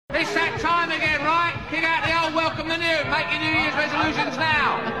It's that time again, right? Kick out the old, welcome the new. Make your New Year's resolutions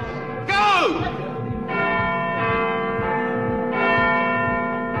now. Go!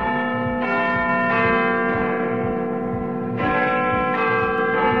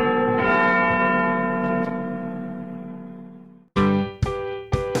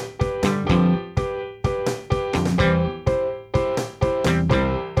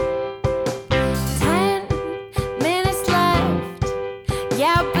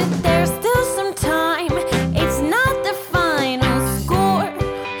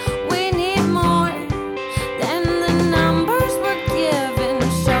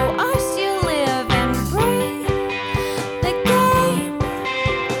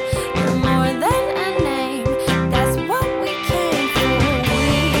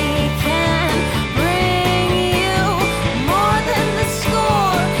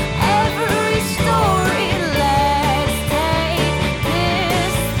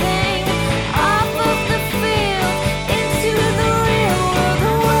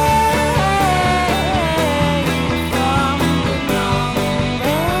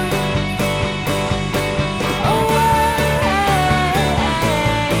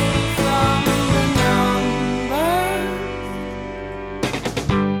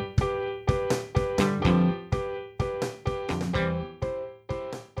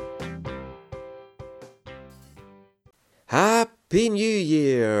 Happy New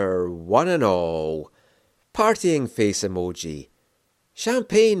Year, one and all. Partying face emoji.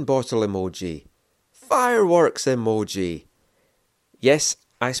 Champagne bottle emoji. Fireworks emoji. Yes,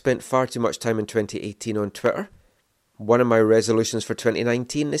 I spent far too much time in 2018 on Twitter. One of my resolutions for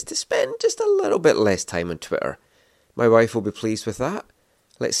 2019 is to spend just a little bit less time on Twitter. My wife will be pleased with that.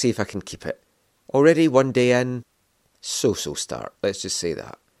 Let's see if I can keep it. Already one day in, so-so start, let's just say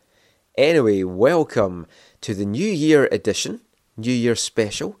that. Anyway, welcome to the New Year edition, New Year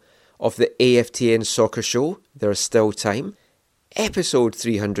special of the AFTN Soccer Show. There's still time. Episode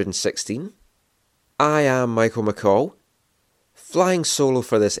 316. I am Michael McCall. Flying solo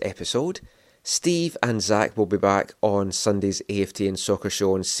for this episode. Steve and Zach will be back on Sunday's AFTN Soccer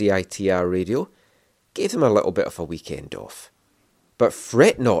Show on CITR Radio. Gave them a little bit of a weekend off. But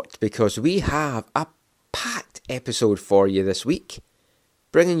fret not, because we have a packed episode for you this week.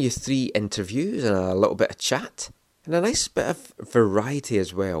 Bringing you 3 interviews and a little bit of chat. And a nice bit of variety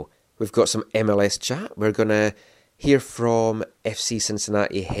as well. We've got some MLS chat. We're going to hear from FC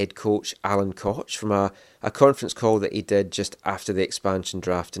Cincinnati head coach Alan Koch from a conference call that he did just after the expansion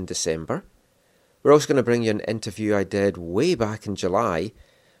draft in December. We're also going to bring you an interview I did way back in July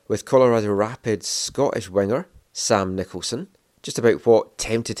with Colorado Rapids Scottish winger Sam Nicholson. Just about what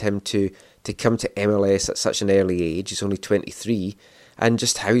tempted him to come to MLS at such an early age. He's only 23. And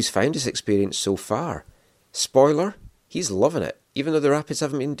just how he's found his experience so far. Spoiler, he's loving it. Even though the Rapids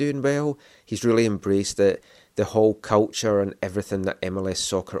haven't been doing well, he's really embraced the whole culture and everything that MLS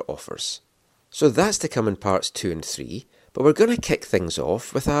soccer offers. So that's to come in parts 2 and 3, but we're going to kick things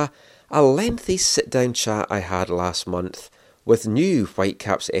off with a lengthy sit-down chat I had last month with new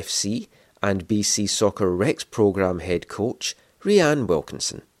Whitecaps FC and BC Soccer Rex programme head coach, Rianne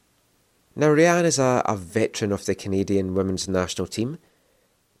Wilkinson. Now, Rianne is a veteran of the Canadian women's national team,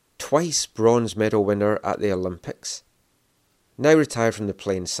 twice bronze medal winner at the Olympics, now retired from the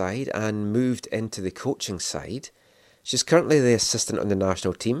playing side and moved into the coaching side. She's currently the assistant on the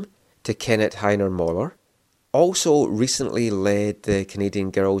national team to Kenneth Heiner-Moller. Also recently led the Canadian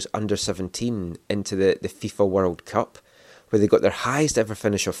girls under-17 into the FIFA World Cup, where they got their highest ever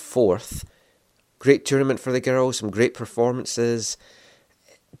finish of 4th. Great tournament for the girls, some great performances.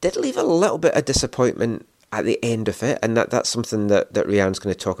 Did leave a little bit of disappointment at the end of it, and that's something that Rianne's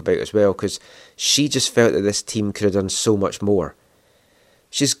going to talk about as well, because she just felt that this team could have done so much more.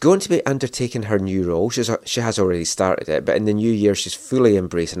 She's going to be undertaking her new role. She has already started it, but in the new year she's fully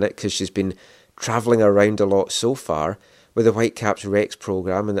embracing it, because she's been travelling around a lot so far with the Whitecaps Rex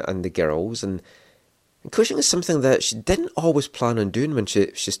programme and the girls, and coaching is something that she didn't always plan on doing when she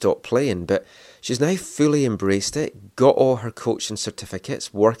stopped playing, but she's now fully embraced it, got all her coaching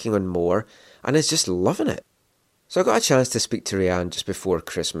certificates, working on more, and is just loving it. So I got a chance to speak to Rianne just before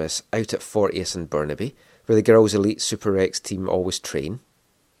Christmas out at Fortius in Burnaby, where the girls' elite Super Rex team always train.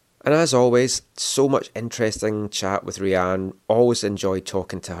 And as always, so much interesting chat with Rianne, always enjoyed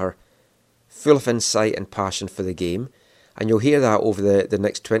talking to her, full of insight and passion for the game, and you'll hear that over the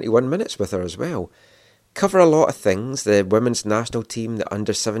next 21 minutes with her as well. Cover a lot of things, the women's national team, the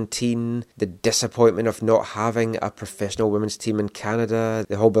under-17, the disappointment of not having a professional women's team in Canada,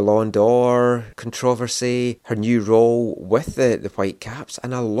 the whole Ballon d'Or controversy, her new role with the Whitecaps,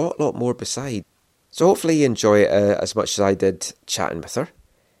 and a lot more beside. So hopefully you enjoy it as much as I did chatting with her.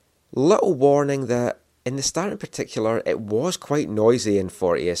 Little warning that in the start in particular, it was quite noisy in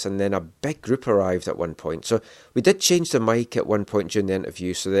Fortius, and then a big group arrived at one point. So we did change the mic at one point during the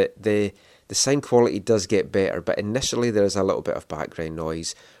interview so that the sound quality does get better, but initially there is a little bit of background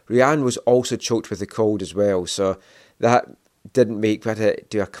noise. Rianne was also choked with the cold as well, so that didn't make, we had to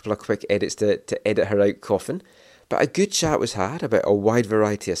do a couple of quick edits to edit her out coughing. But a good chat was had about a wide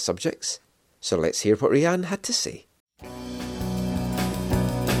variety of subjects. So let's hear what Rianne had to say.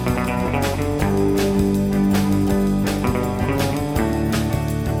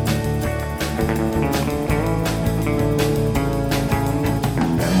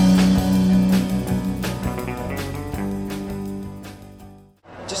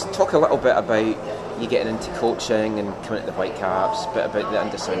 Just talk a little bit about you getting into coaching and coming to the Whitecaps, a bit about the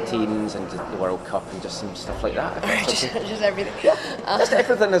under-17s and the World Cup and just some stuff like that. Just everything. Just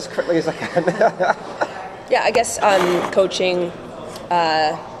everything as quickly as I can. Yeah, I guess coaching,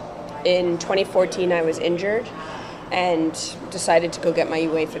 in 2014 I was injured and decided to go get my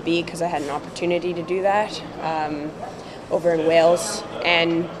UEFA B because I had an opportunity to do that over in Wales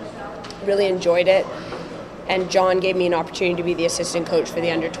and really enjoyed it. And John gave me an opportunity to be the assistant coach for the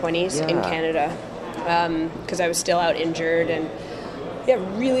under-20s in Canada because I was still out injured, and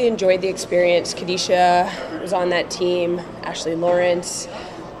really enjoyed the experience. Kadisha was on that team, Ashley Lawrence,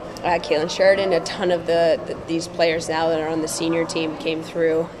 Caitlin Sheridan, a ton of these players now that are on the senior team came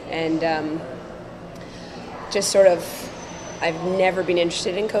through, and just sort of, I've never been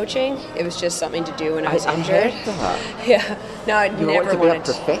interested in coaching. It was just something to do when I was injured. I heard that. Yeah, no, I'd you never wanted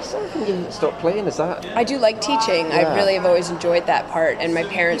to be a professor when you stopped playing, is that? I do like teaching. Yeah. I really have always enjoyed that part, and my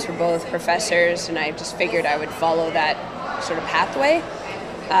parents were both professors, and I just figured I would follow that sort of pathway.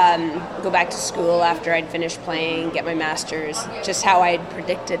 Go back to school after I'd finished playing, get my master's, just how I had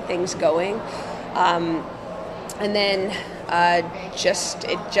predicted things going. And then I just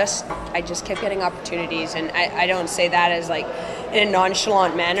kept getting opportunities, and I don't say that as like in a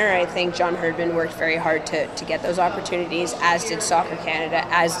nonchalant manner. I think John Herdman worked very hard to get those opportunities, as did Soccer Canada,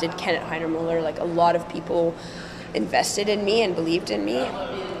 as did Kenneth Heinemüller. Like, a lot of people invested in me and believed in me,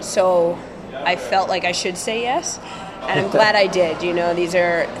 so I felt like I should say yes, and I'm glad I did. You know, these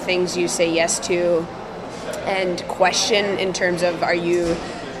are things you say yes to and question in terms of, are you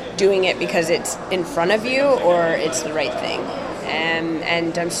doing it because it's in front of you or it's the right thing?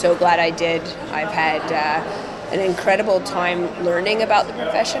 And I'm so glad I did. I've had an incredible time learning about the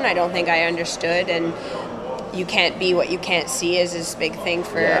profession. I don't think I understood, and you can't be what you can't see is this big thing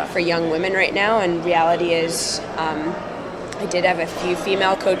for young women right now. And reality is, I did have a few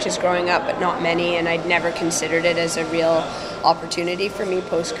female coaches growing up, but not many, and I'd never considered it as a real opportunity for me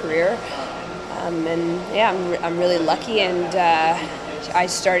post-career. I'm really lucky, and I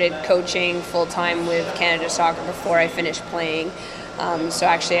started coaching full-time with Canada Soccer before I finished playing. So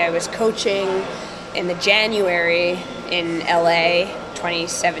actually I was coaching in the January in LA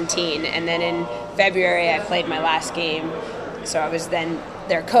 2017, and then in February I played my last game. So I was then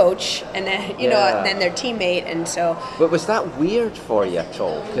their coach, and then then their teammate, and so. But was that weird for you at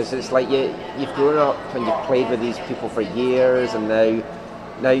all? Because it's like you've grown up and you've played with these people for years, and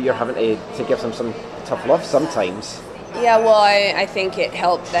now you're having to give them some tough love sometimes. Yeah, well, I think it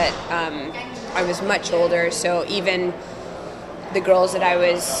helped that I was much older, so even the girls that I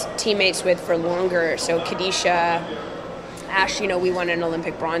was teammates with for longer, so Kadisha, Ash, we won an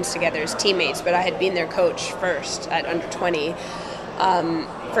Olympic bronze together as teammates, but I had been their coach first at under 20.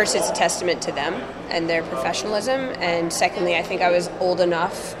 First, it's a testament to them and their professionalism, and secondly, I think I was old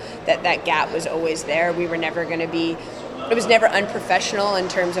enough that gap was always there. We were never going to be, it was never unprofessional in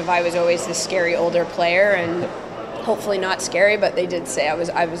terms of I was always the scary older player, and hopefully not scary, but they did say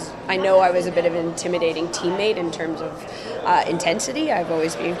I know I was a bit of an intimidating teammate in terms of intensity. I've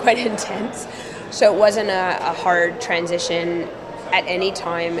always been quite intense. So it wasn't a hard transition at any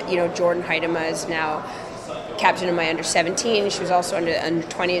time. Jordan Huitema is now captain of my under-17. She was also under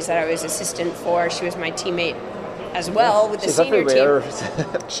 20s that I was assistant for. She was my teammate as well with the senior everywhere.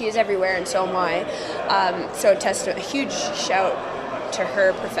 Team. She is everywhere, and so am I. So a huge shout to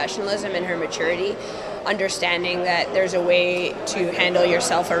her professionalism and her maturity, understanding that there's a way to handle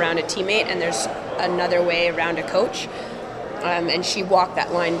yourself around a teammate and there's another way around a coach. And she walked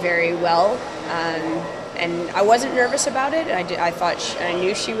that line very well. And I wasn't nervous about it. I thought I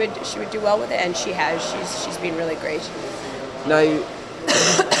knew she would do well with it, and she has. She's been really great. Now,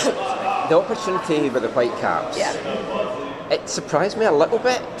 the opportunity with the Whitecaps. Yeah. It surprised me a little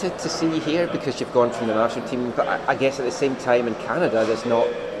bit to see you here, because you've gone from the national team, but I guess at the same time in Canada there's not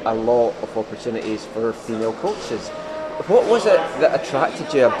a lot of opportunities for female coaches. What was it that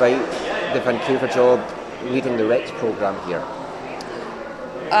attracted you about the Vancouver job leading the Rex program here?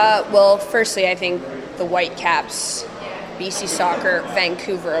 Well, firstly, I think the Whitecaps, BC Soccer,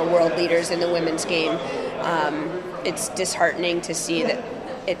 Vancouver are world leaders in the women's game. It's disheartening to see that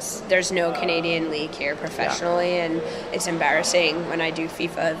there's no Canadian league here professionally, and it's embarrassing when I do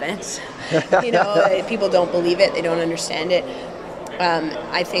FIFA events. People don't believe it, they don't understand it.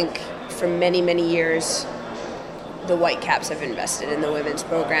 I think for many, many years, the Whitecaps have invested in the women's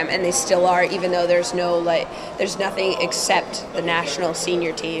program, and they still are, even though there's nothing except the national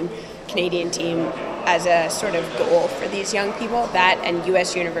senior team, Canadian team, as a sort of goal for these young people, that and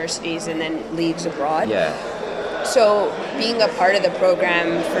U.S. universities and then leagues abroad. Yeah. So being a part of the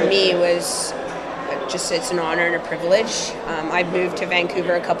program for me was it's an honor and a privilege. I moved to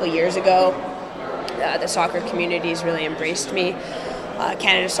Vancouver a couple years ago. The soccer community has really embraced me.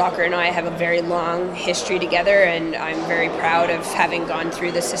 Canada Soccer and I have a very long history together, and I'm very proud of having gone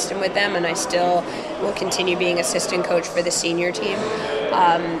through the system with them, and I still will continue being assistant coach for the senior team.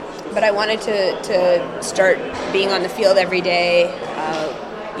 But I wanted to start being on the field every day.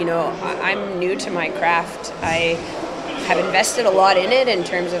 I'm new to my craft. I have invested a lot in it in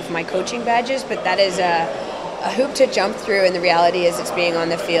terms of my coaching badges, but that is a hoop to jump through, and the reality is it's being on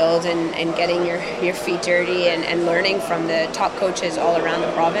the field and getting your feet dirty and learning from the top coaches all around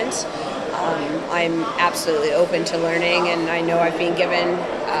the province. I'm absolutely open to learning, and I know I've been given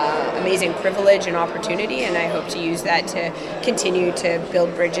amazing privilege and opportunity, and I hope to use that to continue to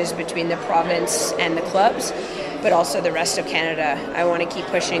build bridges between the province and the clubs, but also the rest of Canada. I want to keep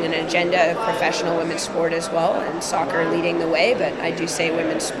pushing an agenda of professional women's sport as well, and soccer leading the way, but I do say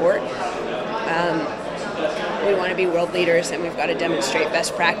women's sport. We want to be world leaders, and we've got to demonstrate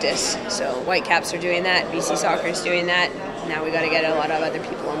best practice. So Whitecaps are doing that, BC Soccer is doing that. Now we've got to get a lot of other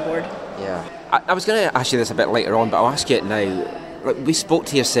people on board. Yeah. I was going to ask you this a bit later on, but I'll ask you it now. We spoke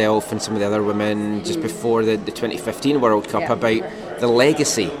to yourself and some of the other women just before the 2015 World Cup about the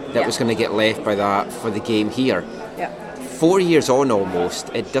legacy that was going to get left by that for the game here. Yeah. 4 years on almost,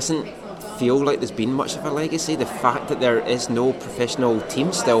 it doesn't feel like there's been much of a legacy. The fact that there is no professional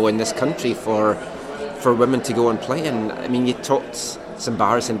team still in this country for women to go and play, and I mean, you talked, it's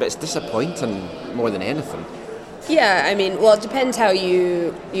embarrassing, but it's disappointing more than anything. Yeah, I mean, well, it depends how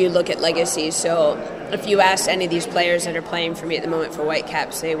you look at legacy. So if you ask any of these players that are playing for me at the moment for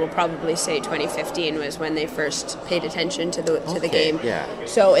Whitecaps, they will probably say 2015 was when they first paid attention to the game. Yeah.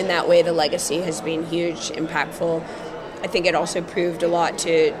 So in that way, the legacy has been huge, impactful. I think it also proved a lot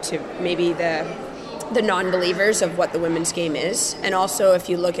to maybe the non-believers of what the women's game is. And also, if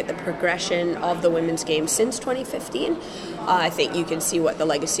you look at the progression of the women's game since 2015, I think you can see what the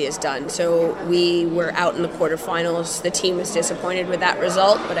legacy has done. So we were out in the quarterfinals. The team was disappointed with that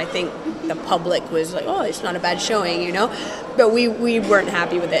result, but I think the public was like, oh, it's not a bad showing, But we weren't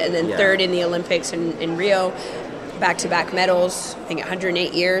happy with it. And then third in the Olympics in Rio, back-to-back medals, I think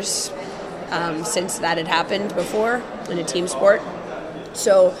 108 years since that had happened before in a team sport.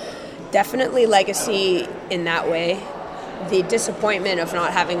 So definitely legacy in that way. The disappointment of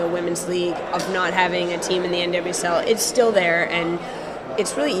not having a women's league, of not having a team in the NWSL, it's still there, and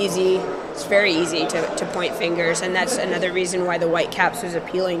it's really easy. It's very easy to point fingers, and that's another reason why the Whitecaps was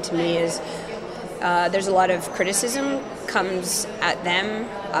appealing to me is there's a lot of criticism comes at them,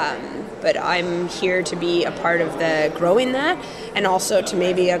 but I'm here to be a part of the growing that, and also to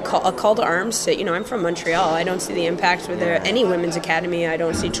maybe a call to arms to, I'm from Montreal. I don't see the impact with any women's academy. I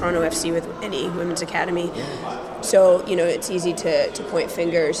don't see Toronto FC with any women's academy. So, it's easy to point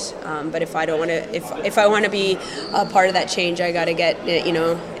fingers, but if I don't want to, if I want to be a part of that change, I got to get,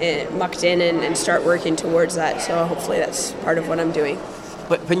 mucked in and start working towards that. So hopefully that's part of what I'm doing.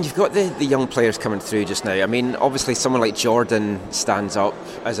 But when you've got the young players coming through just now, I mean, obviously someone like Jordan stands up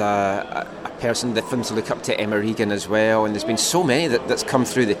as a person that films look up to Emma Regan as well, and there's been so many that's come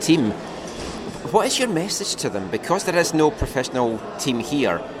through the team. What is your message to them? Because there is no professional team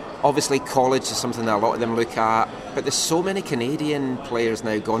here, obviously college is something that a lot of them look at, but there's so many Canadian players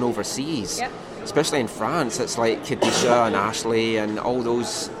now gone overseas, especially in France. It's like Khadija and Ashley and all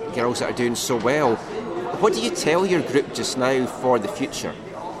those girls that are doing so well. What do you tell your group just now for the future?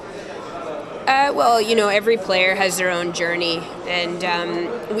 Well, every player has their own journey,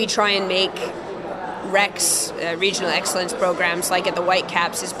 and we try and make REX, regional excellence programs, like at the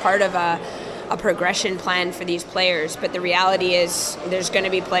Whitecaps, as part of a progression plan for these players. But the reality is there's going to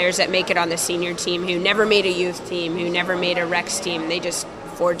be players that make it on the senior team who never made a youth team, who never made a REX team. They just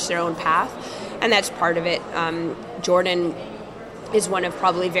forged their own path, and that's part of it. Jordan is one of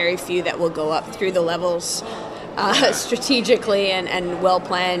probably very few that will go up through the levels strategically and well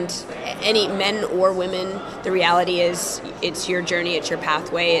planned. Any men or women, the reality is it's your journey, it's your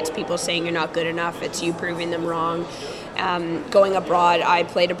pathway, it's people saying you're not good enough, it's you proving them wrong. Going abroad, I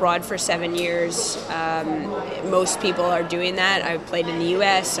played abroad for 7 years. Most people are doing that. I've played in the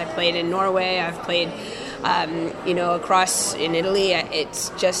U.S., I played in Norway, I've played across in Italy. It's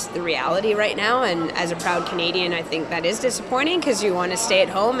just the reality right now, and as a proud Canadian, I think that is disappointing because you want to stay at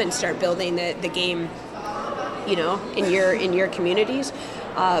home and start building the game, in your communities.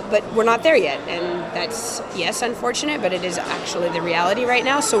 But we're not there yet, and that's, yes, unfortunate, but it is actually the reality right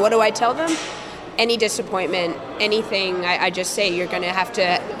now. So what do I tell them? Any disappointment, anything, I just say you're going to have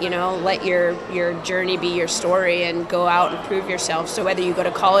to, let your journey be your story and go out and prove yourself. So whether you go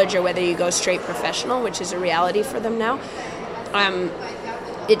to college or whether you go straight professional, which is a reality for them now,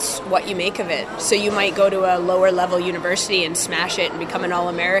 it's what you make of it. So you might go to a lower level university and smash it and become an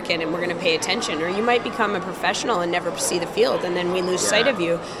All-American and we're going to pay attention. Or you might become a professional and never see the field and then we lose sight of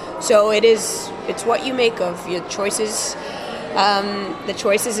you. So it's what you make of your choices. The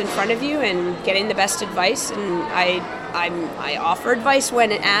choices in front of you and getting the best advice, and I offer advice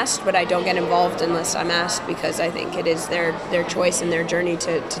when asked, but I don't get involved unless I'm asked because I think it is their choice and their journey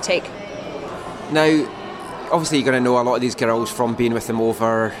to take. Now, obviously you're going to know a lot of these girls from being with them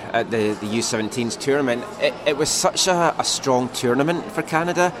over at the U17s tournament. It was such a strong tournament for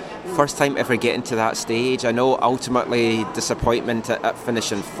Canada, first time ever getting to that stage. I know ultimately disappointment at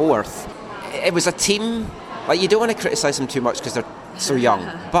finishing fourth. It was a team, you don't want to criticise them too much because they're so young,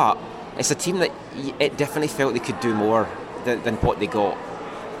 but it's a team that it definitely felt they could do more than what they got.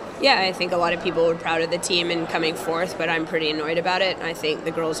 Yeah, I think a lot of people were proud of the team in coming fourth, but I'm pretty annoyed about it. I think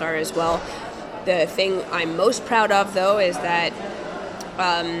the girls are as well. The thing I'm most proud of, though, is that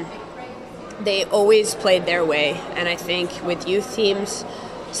they always played their way, and I think with youth teams,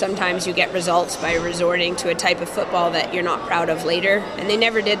 sometimes you get results by resorting to a type of football that you're not proud of later. And they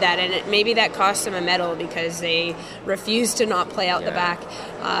never did that. And maybe that cost them a medal because they refused to not play out the back.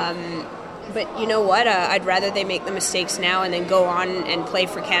 But you know what? I'd rather they make the mistakes now and then go on and play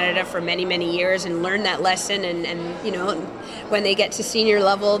for Canada for many, many years and learn that lesson. And when they get to senior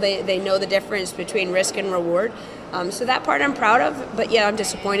level, they know the difference between risk and reward. So that part I'm proud of. But yeah, I'm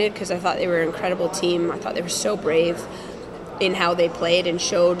disappointed because I thought they were an incredible team. I thought they were so brave in how they played and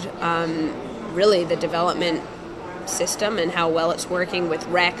showed really the development system and how well it's working with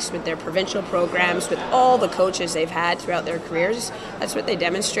Rex, with their provincial programs, with all the coaches they've had throughout their careers. That's what they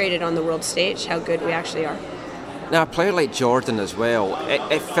demonstrated on the world stage, how good we actually are. Now, a player like Jordan as well,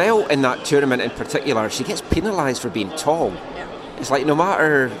 it felt in that tournament in particular, she gets penalised for being tall. Yeah. It's like no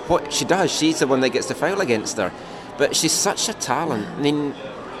matter what she does, she's the one that gets the foul against her. But she's such a talent. I mean,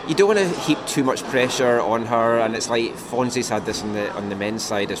 you don't want to heap too much pressure on her, and it's like Fonzie's had this on the men's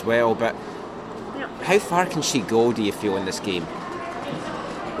side as well, but how far can she go, do you feel, in this game?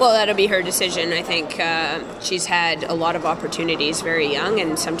 Well, that'll be her decision. I think she's had a lot of opportunities very young,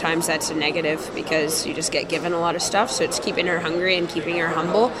 and sometimes that's a negative because you just get given a lot of stuff, so it's keeping her hungry and keeping her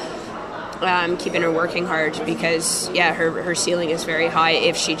humble, keeping her working hard because, her ceiling is very high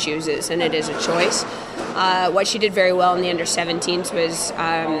if she chooses, and it is a choice. What she did very well in the under-17s was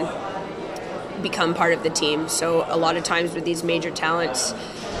become part of the team. So a lot of times with these major talents,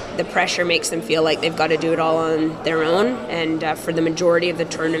 the pressure makes them feel like they've got to do it all on their own. And for the majority of the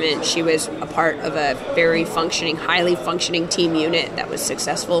tournament, she was a part of a very functioning, highly functioning team unit that was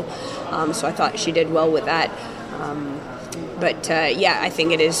successful. So I thought she did well with that. But I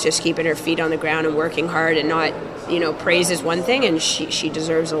think it is just keeping her feet on the ground and working hard and not, praise is one thing and she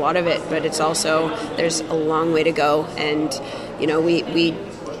deserves a lot of it, but it's also, there's a long way to go. And, we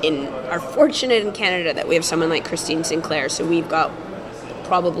are fortunate in Canada that we have someone like Christine Sinclair. So we've got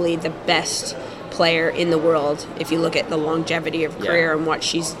probably the best player in the world if you look at the longevity of career and what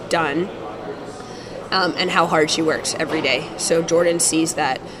she's done and how hard she works every day. So Jordan sees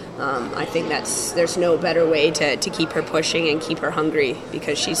that. I think there's no better way to keep her pushing and keep her hungry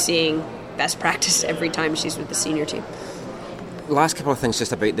because she's seeing best practice every time she's with the senior team. Last couple of things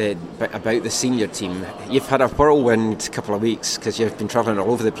just about the senior team. You've had a whirlwind couple of weeks because you've been travelling all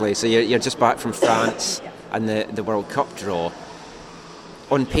over the place. So you're just back from France and the World Cup draw.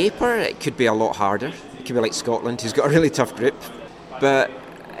 On paper, it could be a lot harder. It could be like Scotland, who's got a really tough group. But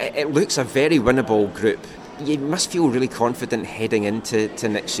it looks a very winnable group. You must feel really confident heading into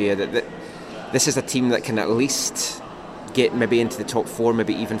next year that this is a team that can at least get maybe into the top four,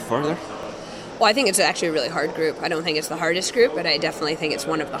 maybe even further. Well, I think it's actually a really hard group. I don't think it's the hardest group, but I definitely think it's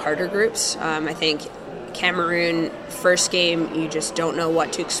one of the harder groups. I think Cameroon, first game, you just don't know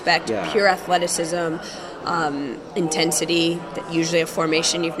what to expect. Yeah. Pure athleticism, intensity, usually a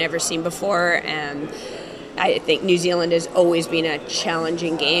formation you've never seen before, and I think New Zealand has always been a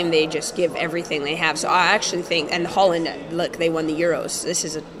challenging game. They just give everything they have. So I actually think, and Holland, look, they won the Euros. This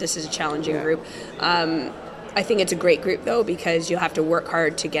is a challenging group. I think it's a great group, though, because you'll have to work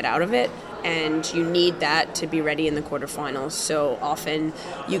hard to get out of it, and you need that to be ready in the quarterfinals. So often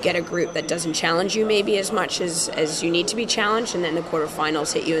you get a group that doesn't challenge you maybe as much as you need to be challenged, and then the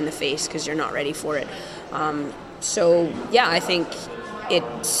quarterfinals hit you in the face because you're not ready for it. I think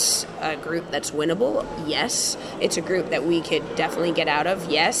it's a group that's winnable. Yes. It's a group that we could definitely get out of.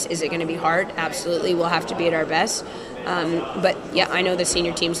 Yes. Is it going to be hard? Absolutely. We'll have to be at our best. But I know the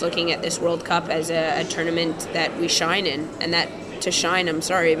senior team's looking at this World Cup as a tournament that we shine in, and that to shine, I'm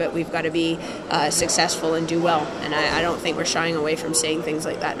sorry, but we've got to be successful and do well. And I don't think we're shying away from saying things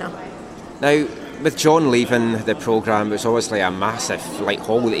like that now. Now, with John leaving the programme, it was obviously a massive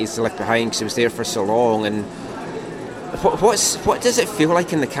hole that he's left behind because he was there for so long. And what does it feel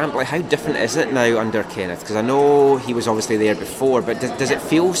like in the camp? Like, how different is it now under Kenneth? Because I know he was obviously there before, but does it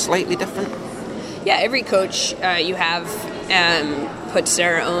feel slightly different? Yeah, every coach you have puts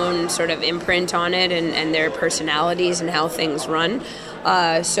their own sort of imprint on it and their personalities and how things run.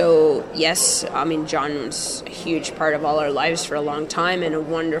 So yes, I mean, John was a huge part of all our lives for a long time and a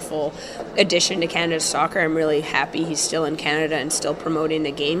wonderful addition to Canada's soccer. I'm really happy he's still in Canada and still promoting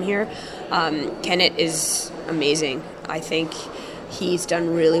the game here. Kenneth is amazing. I think he's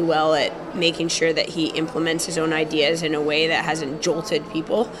done really well at making sure that he implements his own ideas in a way that hasn't jolted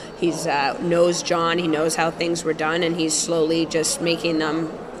people. He's knows John, he knows how things were done, and he's slowly just making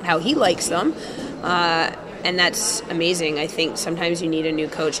them how he likes them. And that's amazing. I think sometimes you need a new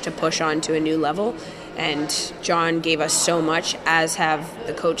coach to push on to a new level. And John gave us so much, as have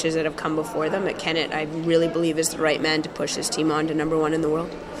the coaches that have come before them. At Kenneth, I really believe, is the right man to push this team on to number one in the world.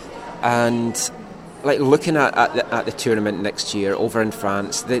 And looking at the tournament next year over in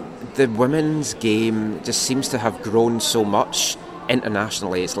France, the women's game just seems to have grown so much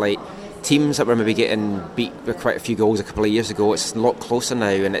internationally. It's like teams that were maybe getting beat with quite a few goals a couple of years ago, it's a lot closer now,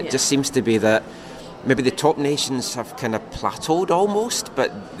 and it just seems to be that maybe the top nations have kind of plateaued almost,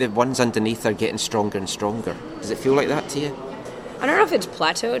 but the ones underneath are getting stronger and stronger. Does it feel like that to you? I don't know if it's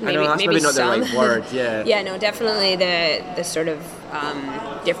plateaued. Maybe, I know, that's maybe not some. The right word. Yeah. Yeah, no, definitely the sort of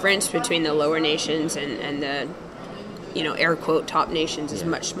difference between the lower nations and the, air quote top nations is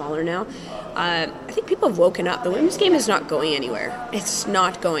much smaller now. I think people have woken up. The women's game is not going anywhere. It's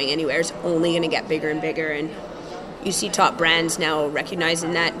not going anywhere. It's only going to get bigger and bigger, and you see top brands now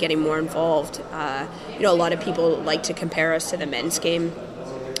recognizing that, getting more involved. A lot of people like to compare us to the men's game.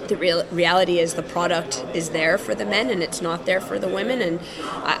 The reality is the product is there for the men and it's not there for the women, and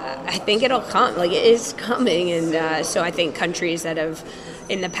I think it'll come. It is coming, and so I think countries that have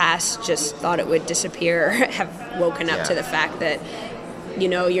in the past just thought it would disappear have woken up to the fact that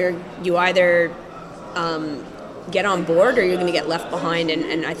you either get on board or you're going to get left behind,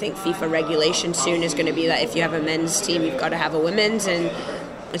 and I think FIFA regulation soon is going to be that if you have a men's team, you've got to have a women's, and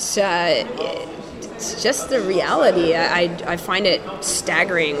it's just the reality. I find it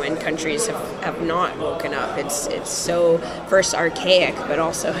staggering when countries have not woken up. It's so first archaic, but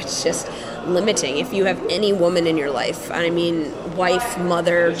also it's just limiting. If you have any woman in your life, I mean wife,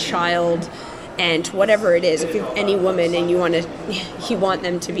 mother, child, and whatever it is, if you have any woman and you want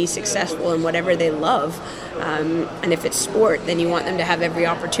them to be successful in whatever they love, and if it's sport, then you want them to have every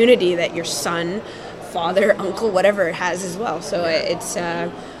opportunity that your son, father, uncle, whatever it has as well. So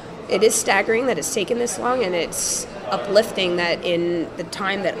it is staggering that it's taken this long, and it's uplifting that in the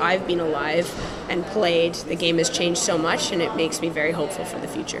time that I've been alive and played, the game has changed so much, and it makes me very hopeful for the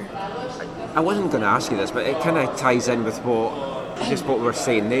future. I wasn't going to ask you this, but it kind of ties in with what we were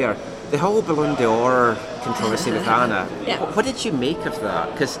saying there. The whole Ballon d'Or controversy with Anna, what did you make of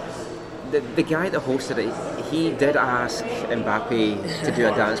that? Because the guy that hosted it, he did ask Mbappe to do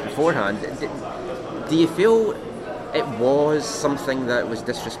a dance beforehand. Do you feel it was something that was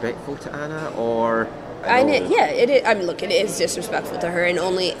disrespectful to Anna, or? It is. I mean, look, it is disrespectful to her, and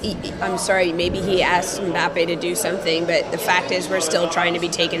I'm sorry, maybe he asked Mbappe to do something, but the fact is we're still trying to be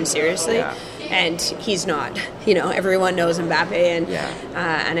taken seriously, and he's not. Everyone knows Mbappe, and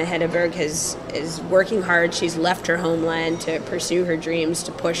Anna Hedberg is working hard. She's left her homeland to pursue her dreams,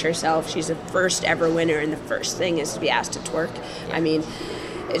 to push herself. She's a first ever winner, and the first thing is to be asked to twerk. I mean,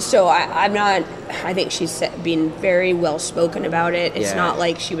 so I'm not. I think she's been very well spoken about it. It's not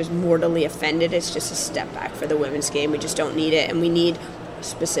like she was mortally offended. It's just a step back for the women's game. We just don't need it, and we need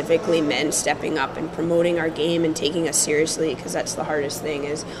specifically men stepping up and promoting our game and taking us seriously, because that's the hardest thing.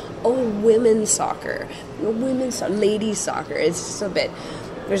 Is women's soccer, ladies soccer. It's just a bit.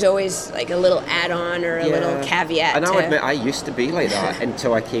 There's always like a little add-on or a little caveat. And I'll admit, I used to be like that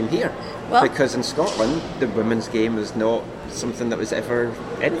until I came here. Because in Scotland, the women's game was not something that was ever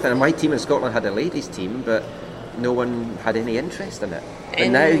anything. And my team in Scotland had a ladies' team, but no one had any interest in it. But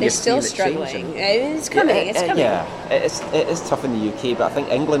And now they're you're still seeing it changing. struggling. It's coming. It's coming. It is tough in the UK, but I think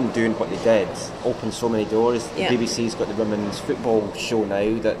England doing what they did opened so many doors. Yeah. The BBC's got the women's football show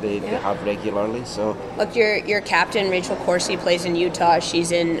now that they have regularly. So Look, your captain Rachel Corsie plays in Utah.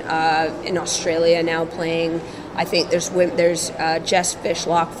 She's in Australia now playing. I think there's Jess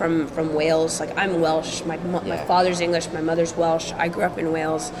Fishlock from Wales. Like, I'm Welsh. My father's English. My mother's Welsh. I grew up in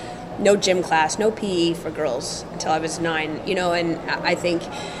Wales. No gym class, no PE for girls until I was 9. You know, and I think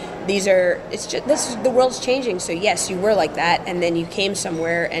the world's changing. So yes, you were like that, and then you came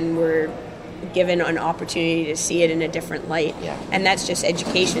somewhere and were given an opportunity to see it in a different light. Yeah. And that's just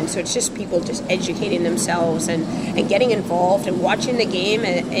education. So it's just people just educating themselves and getting involved and watching the game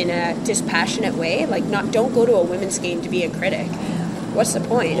in a dispassionate way. Like, don't go to a women's game to be a critic. What's the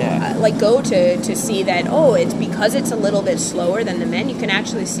point? Yeah. Go to see that, it's because it's a little bit slower than the men. You can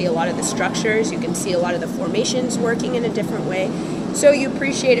actually see a lot of the structures. You can see a lot of the formations working in a different way. So you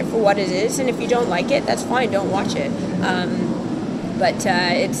appreciate it for what it is. And if you don't like it, that's fine. Don't watch it. But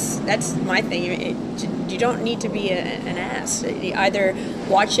that's my thing. You don't need to be an ass. You either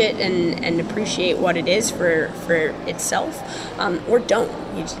watch it and appreciate what it is for itself, or don't.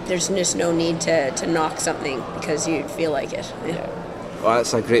 There's just no need to knock something because you feel like it. Yeah. Well,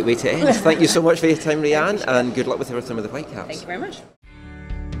 that's a great way to end. Thank you so much for your time, Rianne, and good luck with everything with the Whitecaps. Thank you very much.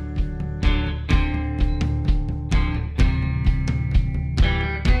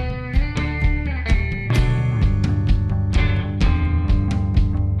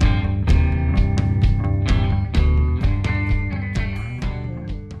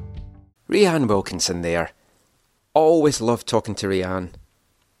 Rianne Wilkinson there. Always loved talking to Rianne.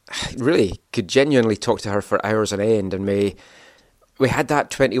 Really could genuinely talk to her for hours on end, and we had that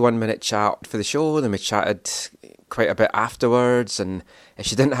 21-minute chat for the show, then we chatted quite a bit afterwards, and if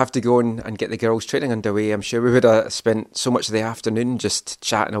she didn't have to go and get the girls' training underway, I'm sure we would have spent so much of the afternoon just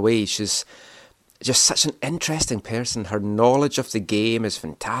chatting away. She's just such an interesting person. Her knowledge of the game is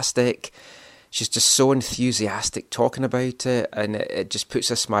fantastic. She's just so enthusiastic talking about it, and it just puts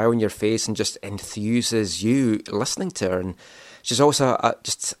a smile on your face and just enthuses you listening to her. And she's also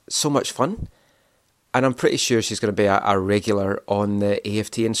just so much fun. And I'm pretty sure she's going to be a regular on the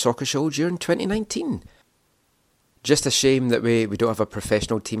AFTN Soccer Show during 2019. Just a shame that we don't have a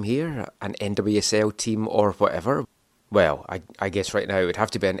professional team here, an NWSL team or whatever. Well, I guess right now it would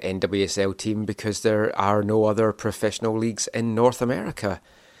have to be an NWSL team because there are no other professional leagues in North America.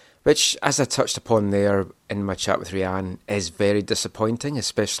 Which, as I touched upon there in my chat with Rianne, is very disappointing,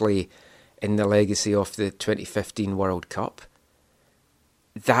 especially in the legacy of the 2015 World Cup.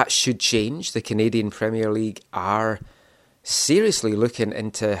 That should change. The Canadian Premier League are seriously looking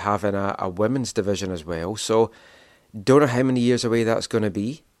into having a women's division as well. So, don't know how many years away that's going to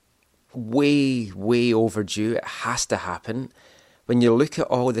be. Way, way overdue. It has to happen. When you look at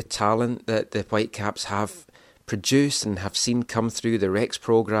all the talent that the Whitecaps have produced and have seen come through the Rex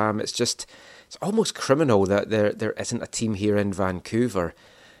programme, it's almost criminal that there isn't a team here in Vancouver.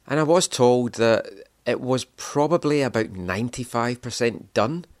 And I was told that it was probably about 95%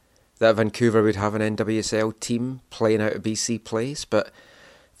 done that Vancouver would have an NWSL team playing out of BC Place, but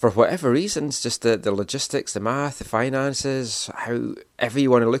for whatever reasons, just the logistics, the math, the finances, however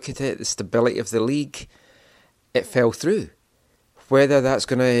you want to look at it, the stability of the league, it fell through. Whether that's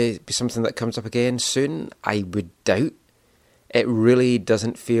going to be something that comes up again soon, I would doubt. It really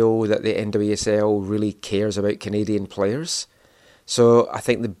doesn't feel that the NWSL really cares about Canadian players. So I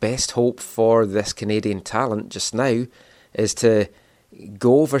think the best hope for this Canadian talent just now is to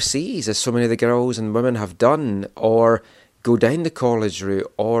go overseas, as so many of the girls and women have done, or go down the college route,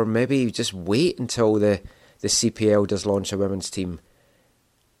 or maybe just wait until the CPL does launch a women's team.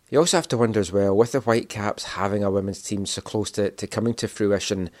 You also have to wonder as well, with the Whitecaps having a women's team so close to coming to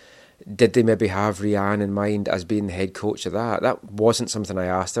fruition, did they maybe have Rianne in mind as being the head coach of that? That wasn't something I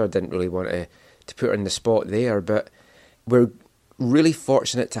asked her. I didn't really want to put her in the spot there, but we're really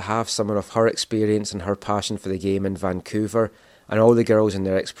fortunate to have someone of her experience and her passion for the game in Vancouver, and all the girls in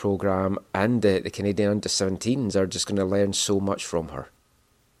their X programme and the Canadian Under-17s are just going to learn so much from her.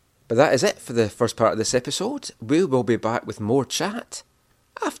 But that is it for the first part of this episode. We will be back with more chat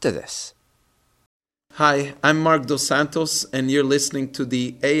after this. Hi, I'm Mark Dos Santos, and you're listening to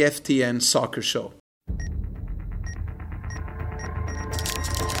the AFTN Soccer Show.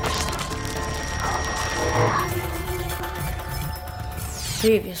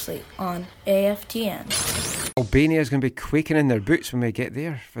 Previously on AFTN. Albania is going to be quaking in their boots when we get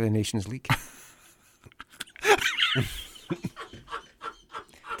there for the Nations League.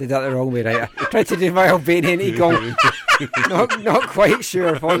 Did that the wrong way, right? I tried to do my Albanian Egon. Not quite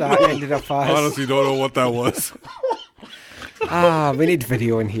sure what that ended up as. Honestly, don't know what that was. We need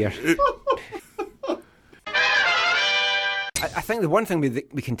video in here. I think the one thing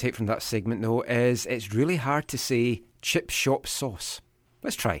we can take from that segment, though, is it's really hard to say chip shop sauce.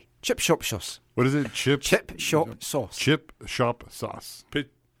 Let's try. Chip shop sauce. What is it? Chip shop sauce. Chip shop sauce.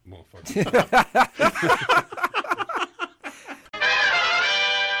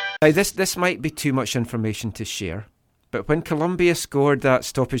 Now, this might be too much information to share, but when Colombia scored that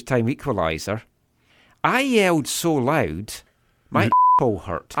stoppage time equaliser, I yelled so loud, my hole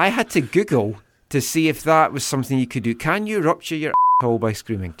hurt. I had to Google to see if that was something you could do. Can you rupture your hole by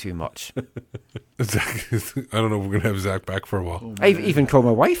screaming too much? Zach, I don't know if we're going to have Zach back for a while. I even called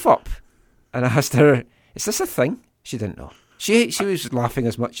my wife up and I asked her, is this a thing? She didn't know. She was laughing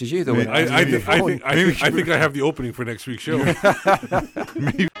as much as you, though. I think I have the opening for next week's show.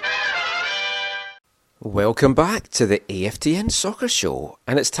 Welcome back to the AFTN Soccer Show,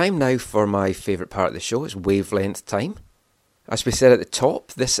 and it's time now for my favourite part of the show. It's wavelength time. As we said at the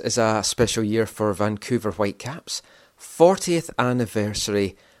top, this is a special year for Vancouver Whitecaps. 40th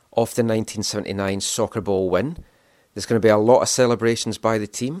anniversary of the 1979 Soccer Bowl win. There's going to be a lot of celebrations by the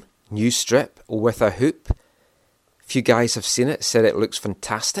team. New strip with a hoop. A few guys have seen it, said it looks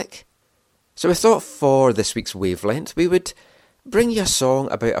fantastic. So we thought for this week's wavelength we would bring you a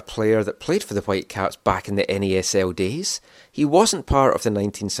song about a player that played for the Whitecaps back in the NASL days. He wasn't part of the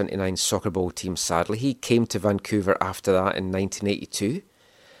 1979 Soccer Bowl team, sadly. He came to Vancouver after that in 1982.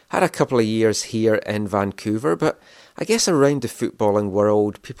 Had a couple of years here in Vancouver, but I guess around the footballing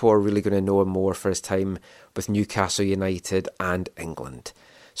world, people are really going to know him more for his time with Newcastle United and England.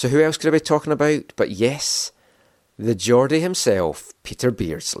 So who else could I be talking about? But yes, the Geordie himself, Peter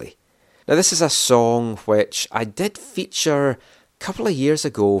Beardsley. Now, this is a song which I did feature a couple of years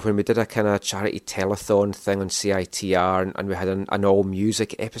ago when we did a kind of charity telethon thing on CITR, and we had an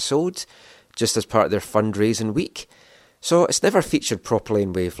all-music episode just as part of their fundraising week. So it's never featured properly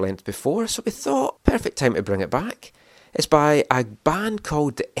in Wavelength before, so we thought, perfect time to bring it back. It's by a band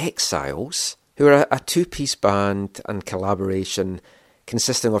called The Exiles, who are a two-piece band and collaboration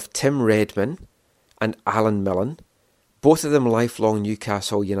consisting of Tim Redman and Alan Millen. Both of them lifelong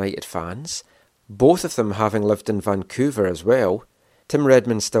Newcastle United fans, both of them having lived in Vancouver as well. Tim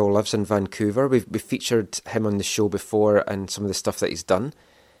Redman still lives in Vancouver. We've featured him on the show before and some of the stuff that he's done.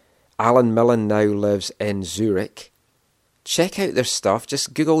 Alan Millen now lives in Zurich. Check out their stuff.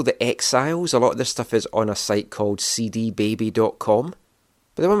 Just Google The Exiles. A lot of their stuff is on a site called cdbaby.com.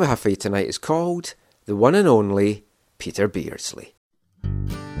 But the one we have for you tonight is called The One and Only Peter Beardsley.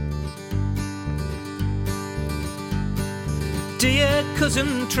 Dear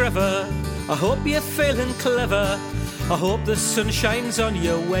cousin Trevor, I hope you're feeling clever. I hope the sun shines on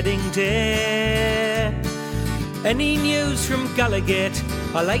your wedding day. Any news from Gallagate,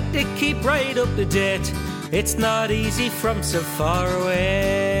 I like to keep right up to date. It's not easy from so far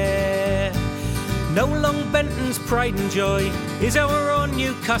away. No Long Benton's pride and joy is our own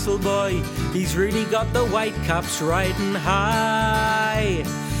Newcastle boy. He's really got the Whitecaps riding high.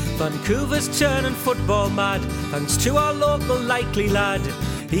 Vancouver's turning football mad, thanks to our local likely lad.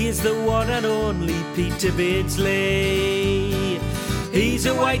 He is the one and only Peter Beardsley. He's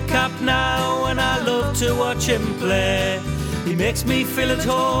a Whitecap now and I love to watch him play. He makes me feel at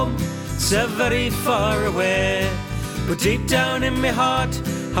home, so very far away. But deep down in my heart,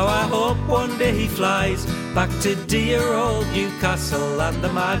 how I hope one day he flies back to dear old Newcastle and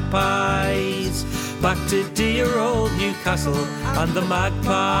the Magpies. Back to dear old Newcastle and the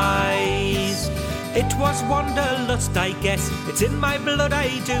Magpies. It was wanderlust, I guess. It's in my blood, I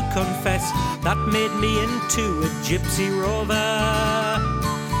do confess. That made me into a gypsy rover.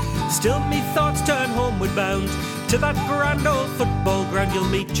 Still me thoughts turn homeward bound to that grand old football ground. You'll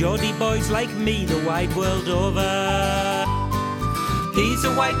meet Geordie boys like me the wide world over. He's a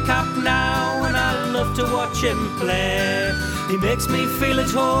Whitecap now and I love to watch him play. He makes me feel at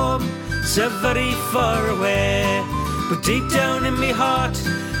home, so very far away. But deep down in me heart,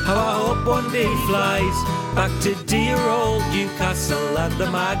 how I hope one day he flies back to dear old Newcastle and the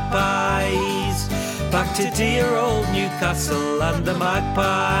Magpies. Back to dear old Newcastle and the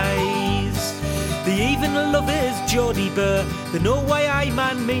Magpies. They even love his Geordie Burr. They know why I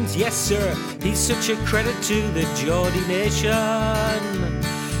man means yes sir. He's such a credit to the Geordie nation.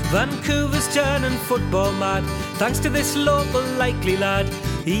 Vancouver's turning football mad, thanks to this local likely lad.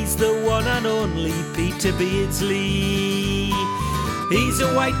 He's the one and only Peter Beardsley. He's a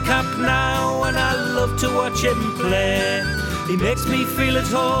Whitecap now and I love to watch him play. He makes me feel at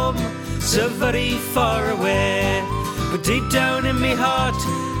home, so very far away. But deep down in me heart,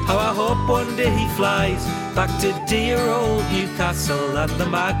 how I hope one day he flies back to dear old Newcastle and the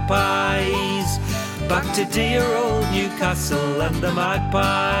Magpies. Back to dear old Newcastle and the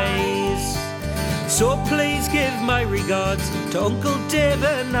Magpies. So please give my regards to Uncle Dave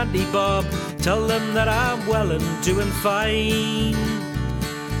and Auntie Bob. Tell them that I'm well and doing fine.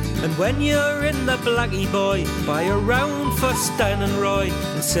 And when you're in the Blackie Boy, buy a round for Stan and Roy,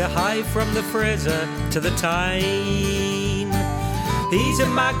 and say hi from the Fraser to the Tyne. He's a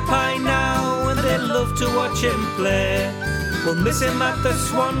magpie now, and they love to watch him play. We'll miss him at the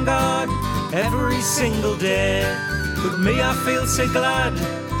Swan Guard every single day. But me, I feel so glad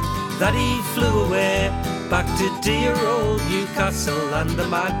that he flew away back to dear old Newcastle and the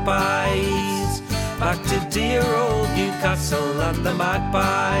Magpies. Back to dear old Newcastle and the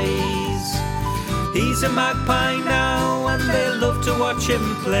Magpies. He's a magpie now and they love to watch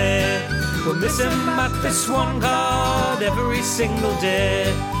him play. We'll miss him at the Swan Guard every single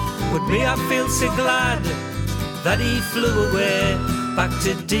day. But me, I feel so glad that he flew away back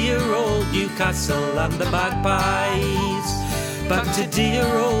to dear old Newcastle and the Magpies. Back to dear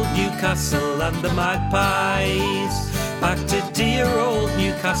old Newcastle and the Magpies. Back to dear old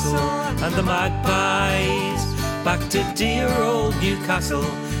Newcastle and the Magpies. Back to dear old Newcastle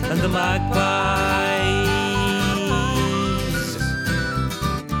and the Magpies.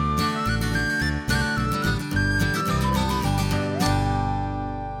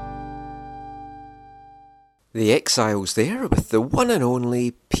 The Exiles there with the one and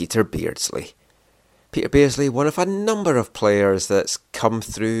only Peter Beardsley. Peter Beardsley, one of a number of players that's come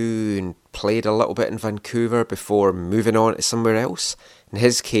through and played a little bit in Vancouver before moving on to somewhere else. In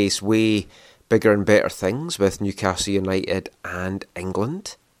his case, way bigger and better things with Newcastle United and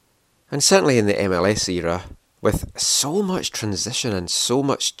England. And certainly in the MLS era, with so much transition and so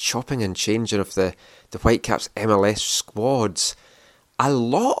much chopping and changing of the Whitecaps MLS squads, a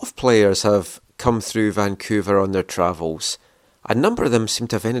lot of players have come through Vancouver on their travels. A number of them seem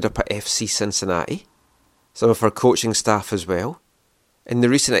to have ended up at FC Cincinnati. Some of our coaching staff as well. In the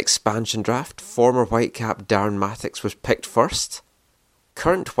recent expansion draft, former Whitecap Darren Mattocks was picked first.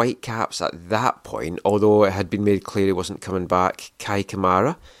 Current Whitecaps at that point, although it had been made clear he wasn't coming back, Kai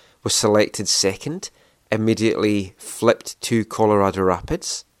Kamara was selected second, immediately flipped to Colorado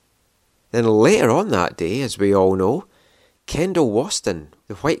Rapids. Then later on that day, as we all know, Kendall Waston,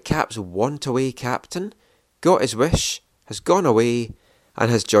 the Whitecaps want-away captain, got his wish, has gone away, and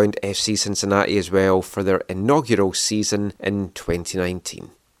has joined FC Cincinnati as well for their inaugural season in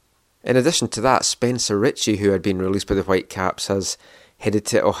 2019. In addition to that, Spencer Ritchie, who had been released by the Whitecaps, has headed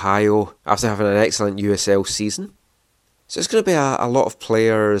to Ohio after having an excellent USL season. So it's going to be a lot of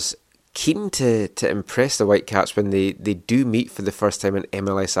players keen to impress the Whitecaps when they do meet for the first time in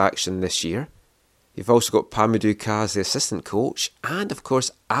MLS action this year. You've also got Pamadou Ka as the assistant coach, and of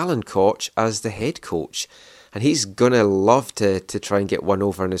course Alan Koch as the head coach. And he's going to love to try and get one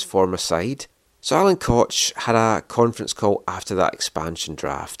over on his former side. So Alan Koch had a conference call after that expansion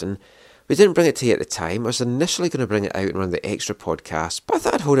draft, and we didn't bring it to you at the time. I was initially going to bring it out and run the extra podcast, but I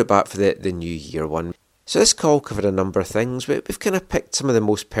thought I'd hold it back for the New Year one. So this call covered a number of things. We've kind of picked some of the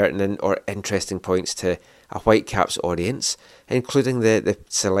most pertinent or interesting points to a Whitecaps audience, including the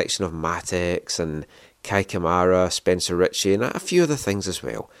selection of Mattocks and Kai Kamara, Spencer Ritchie, and a few other things as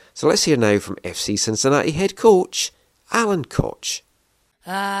well. So let's hear now from FC Cincinnati head coach, Alan Koch.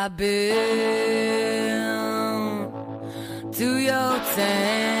 I've been to your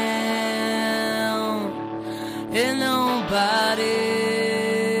town and nobody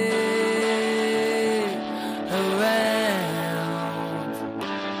around.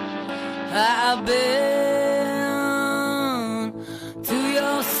 I've been to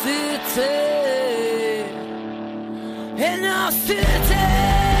your city. In our city,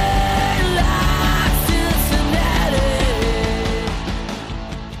 like Cincinnati.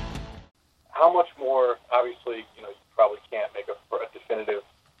 How much more, obviously, you probably can't make a definitive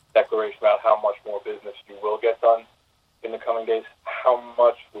declaration about how much more business you will get done in the coming days. How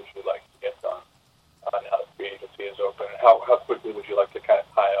much would you like to get done now that the free agency is open? And how quickly would you like to kind of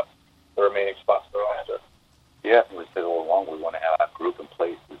tie up the remaining spots for the roster? Yeah, I think we said all along we want to have a group in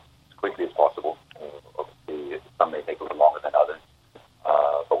place as quickly as possible. Obviously, some may take a little longer than others,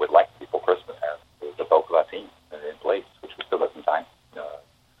 but we'd like before Christmas have the bulk of our team in place, which we still have some time.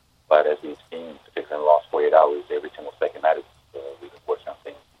 But as we've seen, particularly in the last 48 hours, every single second matters. We've been working on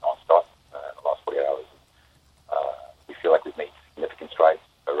things non-stop in the last 48 hours. We feel like we've made significant strides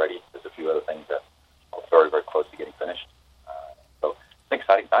already. There's a few other things that are very, very close to getting finished. So it's an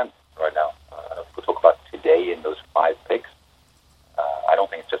exciting time right now. We'll talk about today and those 5 picks. I don't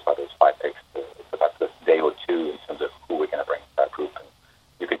think it's just about those 5 picks. It's about this day or two in terms of who we're going to bring to that group. And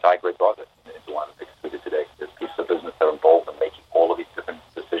you can tie Greg Gosset into one of the picks we did today. the business that are involved in making all of these different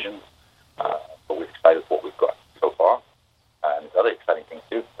decisions. But we're excited for what we've got so far. And there's other exciting things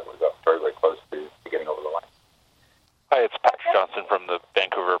too that we've got very, very close to getting over the line. Hi, it's Patrick Johnson from the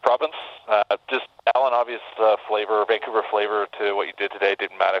Vancouver province. Just Alan, obvious Vancouver flavor to what you did today.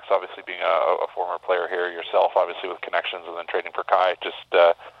 Dayton Maddox, obviously being a former player here yourself, obviously with connections, and then trading for Kai. Just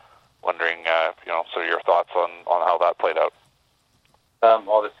wondering, sort of your thoughts on how that played out.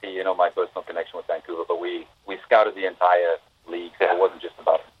 Obviously, my personal connection with Vancouver, but we scouted the entire league, so it wasn't just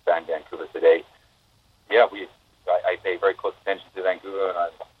about Vancouver today. Yeah, I pay very close attention to Vancouver, and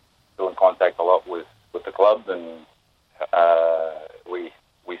I'm still in contact a lot with the club, and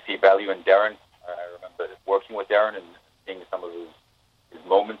we see value in Darren. I remember working with Darren and seeing some of his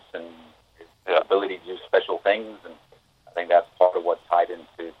moments and his ability to do special things, and I think that's part of what tied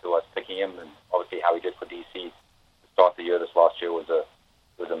into us picking him, and obviously how he did for DC to start the year this last year was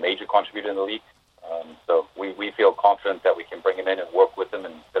a major contributor in the league. So we feel confident that we can bring him in and work with him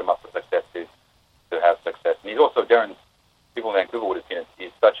and set him up for success to have success. And he's also, Darren, people in Vancouver would have seen it,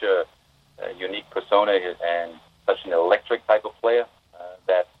 he's such a unique persona and such an electric type of player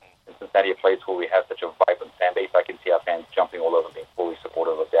that in Cincinnati, a place where we have such a vibrant fan base, I can see our fans jumping all over, being fully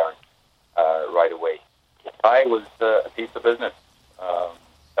supportive of Darren right away. I was a piece of business.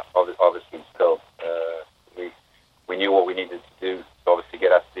 Obviously, still, we knew what we needed to do to obviously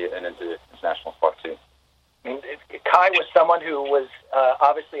get us into the international spot too. I mean, Kai was someone who was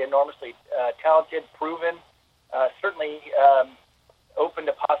obviously enormously talented, proven, certainly open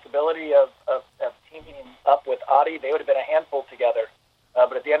to possibility of teaming up with Adi. They would have been a handful together.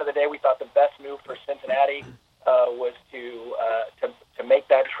 But at the end of the day, we thought the best move for Cincinnati was to make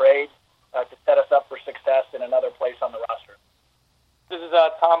that trade to set us up for success in another place on the roster. This is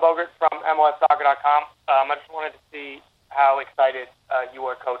Tom Bogert from MLSsoccer.com. I just wanted to see how excited you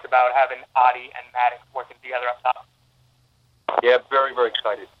were, Coach, about having Adi and Maddox working together up top. Yeah, very, very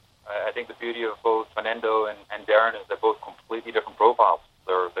excited. I think the beauty of both Fernando and Darren is they're both completely different profiles.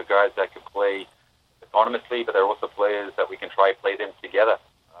 They're guys that can play autonomously, but they're also players that we can play them together.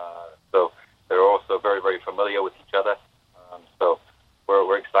 So they're also very, very familiar with each other. So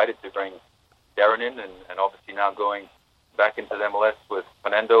we're excited to bring Darren in, and obviously now going back into the MLS with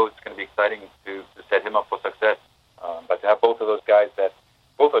Fernando, it's going to be exciting to set him up for success. But to have both of those guys that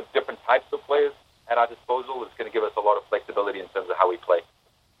both are different types of players at our disposal is going to give us a lot of flexibility in terms of how we play.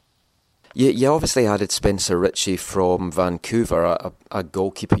 You obviously added Spencer Ritchie from Vancouver, a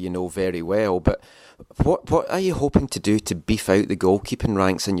goalkeeper you know very well, but what are you hoping to do to beef out the goalkeeping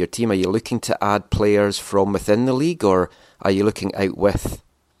ranks in your team? Are you looking to add players from within the league, or are you looking out with?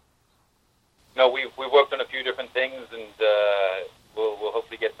 No, we worked on a few different things, and we'll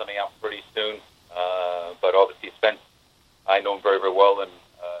hopefully get something out pretty soon. But obviously Spence, I know him very, very well, and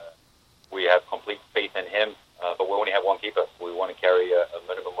we have complete faith in him. But we only have one keeper. We want to carry a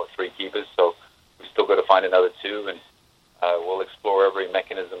minimum of 3 keepers, so we've still got to find another 2, and we'll explore every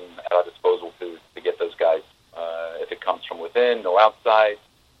mechanism at our disposal to get those guys. If it comes from within or outside,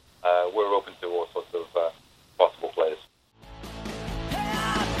 we're open to all sorts of possible players.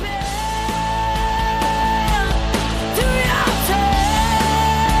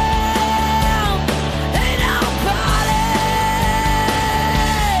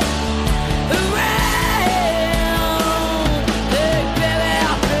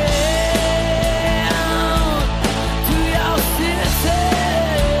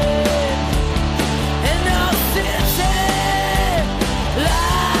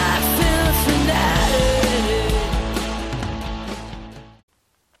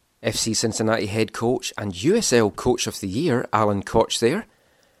 FC Cincinnati head coach and USL Coach of the Year, Alan Koch there,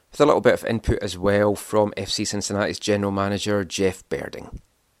 with a little bit of input as well from FC Cincinnati's general manager, Jeff Berding.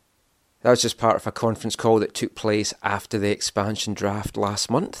 That was just part of a conference call that took place after the expansion draft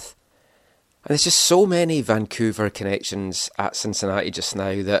last month. And there's just so many Vancouver connections at Cincinnati just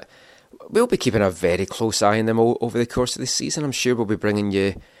now that we'll be keeping a very close eye on them over the course of the season. I'm sure we'll be bringing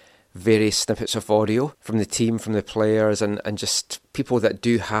you various snippets of audio from the team, from the players, and just people that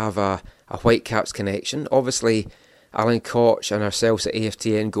do have a Whitecaps connection. Obviously, Alan Koch and ourselves at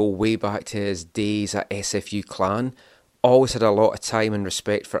AFTN go way back to his days at SFU Clan. Always had a lot of time and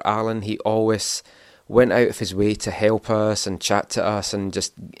respect for Alan. He always went out of his way to help us and chat to us and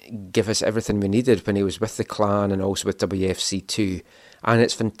just give us everything we needed when he was with the Clan and also with WFC2. And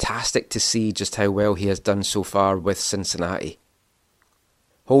it's fantastic to see just how well he has done so far with Cincinnati.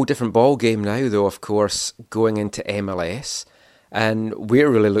 Whole different ball game now, though, of course, going into MLS. And we're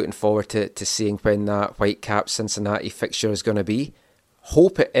really looking forward to seeing when that Whitecaps Cincinnati fixture is going to be.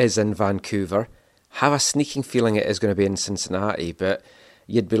 Hope it is in Vancouver. Have a sneaking feeling it is going to be in Cincinnati. But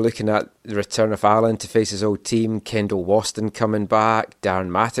You'd be looking at the return of Allen to face his old team, Kendall Waston coming back, Darren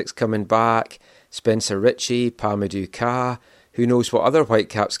Mattocks coming back, Spencer Ritchie, Pamadou Ka. Who knows what other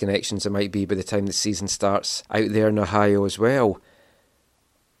Whitecaps connections there might be by the time the season starts out there in Ohio as well.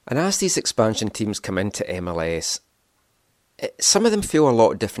 And as these expansion teams come into MLS, some of them feel a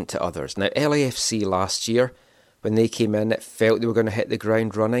lot different to others. Now, LAFC last year, when they came in, it felt they were going to hit the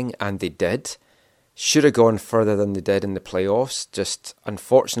ground running, and they did. Should have gone further than they did in the playoffs. Just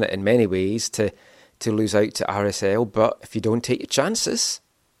unfortunate in many ways to lose out to RSL. But if you don't take your chances,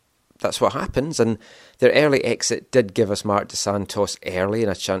 that's what happens. And their early exit did give us Marc Dos Santos early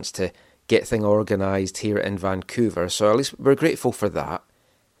and a chance to get things organised here in Vancouver. So at least we're grateful for that.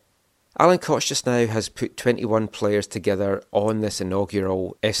 Alan Koch just now has put 21 players together on this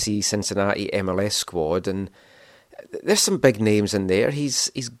inaugural FC Cincinnati MLS squad, and there's some big names in there. He's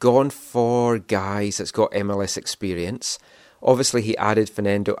gone for guys that's got MLS experience. Obviously, he added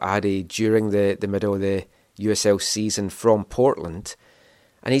Fernando Adi during the middle of the USL season from Portland.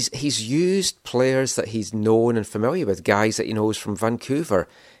 And he's used players that he's known and familiar with, guys that he knows from Vancouver,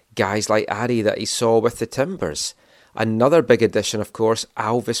 guys like Adi that he saw with the Timbers. Another big addition, of course,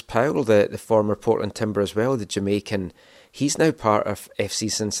 Alvis Powell, the former Portland Timber as well, the Jamaican. He's now part of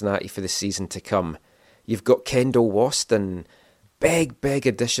FC Cincinnati for the season to come. You've got Kendall Waston, big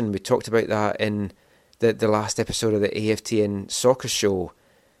addition. We talked about that in the last episode of the AFTN Soccer Show.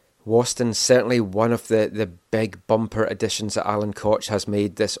 Waston's certainly one of the big bumper additions that Alan Koch has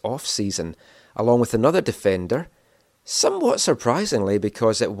made this off-season, along with another defender, somewhat surprisingly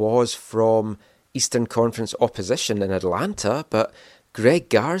because it was from Eastern Conference opposition in Atlanta, but Greg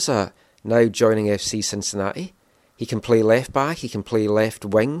Garza now joining FC Cincinnati. He can play left back, he can play left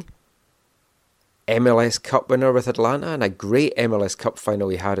wing. MLS Cup winner with Atlanta, and a great MLS Cup final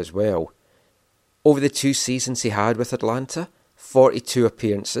he had as well. Over the 2 seasons he had with Atlanta, 42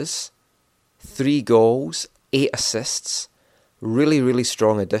 appearances, 3 goals, 8 assists. Really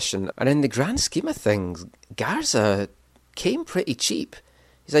strong addition. And in the grand scheme of things, Garza came pretty cheap.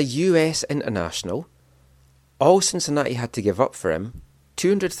 He's a US international. All Cincinnati had to give up for him,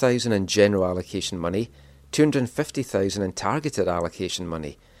 $200,000 in general allocation money, $250,000 in targeted allocation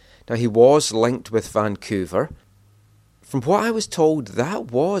money. Now, he was linked with Vancouver. From what I was told,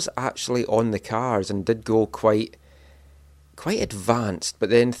 that was actually on the cards and did go quite advanced,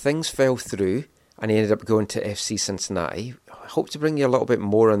 but then things fell through and he ended up going to FC Cincinnati. I hope to bring you a little bit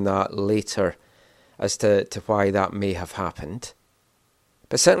more on that later as to why that may have happened.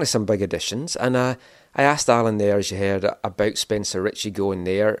 But certainly some big additions. And I asked Alan there, as you heard, about Spencer Ritchie going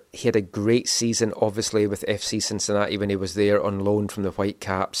there. He had a great season, obviously, with FC Cincinnati when he was there on loan from the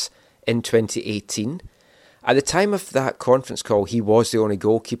Whitecaps in 2018. At the time of that conference call, he was the only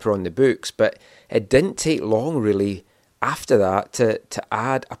goalkeeper on the books, but it didn't take long, really, after that to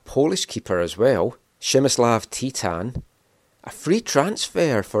add a Polish keeper as well, Przemysław Titan, a free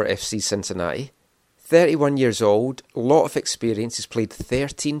transfer for FC Cincinnati. 31 years old, a lot of experience. He's played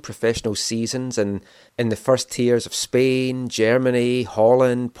 13 professional seasons in the first tiers of Spain, Germany,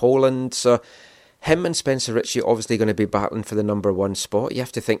 Holland, Poland. So him and Spencer Ritchie obviously going to be battling for the number 1 spot. You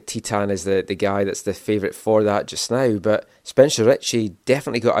have to think Titan is the guy that's the favourite for that just now. But Spencer Ritchie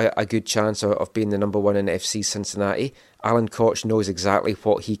definitely got a good chance of being the number 1 in FC Cincinnati. Alan Koch knows exactly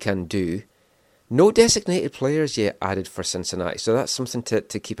what he can do. No designated players yet added for Cincinnati, so that's something to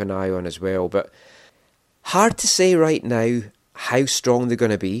keep an eye on as well. But hard to say right now how strong they're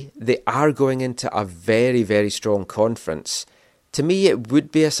going to be. They are going into a very strong conference. To me, it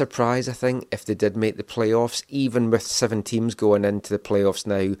would be a surprise, I think, if they did make the playoffs, even with 7 teams going into the playoffs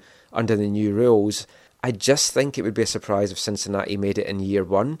now under the new rules. I just think it would be a surprise if Cincinnati made it in year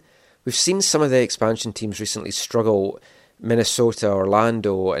 1. We've seen some of the expansion teams recently struggle, Minnesota,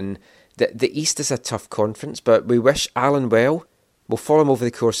 Orlando, and the East is a tough conference, but we wish Alan well. We'll follow him over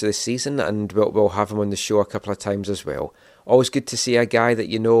the course of the season, and we'll have him on the show a couple of times as well. Always good to see a guy that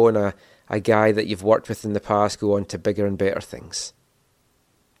you know and a guy that you've worked with in the past go on to bigger and better things.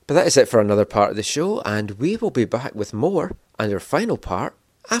 But that is it for another part of the show, and we will be back with more and our final part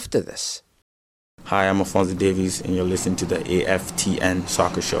after this. Hi, I'm Alphonso Davies, and you're listening to the AFTN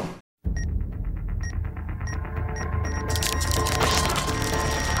Soccer Show.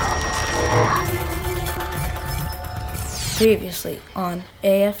 Previously on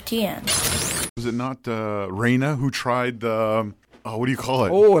AFTN. Was it not Reyna who tried the... what do you call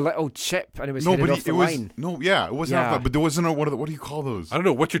it? Oh, a little chip, and it was headed off the line. It wasn't off the line, but there wasn't a, what do you call those? I don't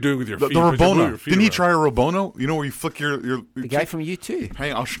know what you're doing with your feet. The Rabona. Didn't he try a Rabona? You know where you flick your the guy from U2.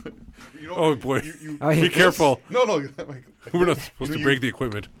 Hang on, I'll show you. Know, boy. Be careful. No. We're not supposed to break the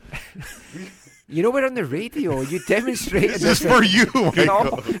equipment. You know, we're on the radio. You demonstrated This is for you,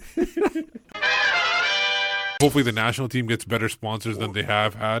 Michael. Hopefully the national team gets better sponsors than they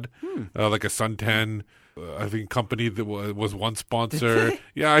have had, like a Suntan, I think, company that was one sponsor.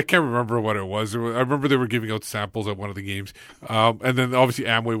 Yeah, I can't remember what it was. I remember they were giving out samples at one of the games. And then obviously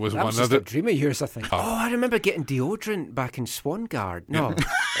Amway was That one. was just a dream of yours, I think. Oh. I remember getting deodorant back in Swan Guard. No.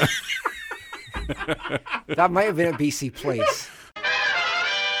 That might have been at BC Place.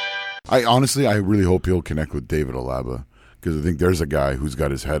 I really hope he'll connect with David Alaba, because I think there's a guy who's got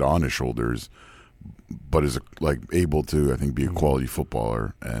his head on his shoulders, but is like able to, I think, be a quality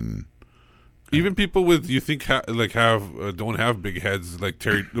footballer. And even people with don't have big heads, like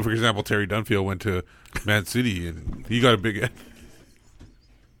Terry, for example, Terry Dunfield went to Man City and he got a big head.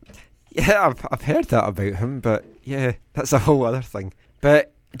 Yeah, I've heard that about him, but yeah, that's a whole other thing.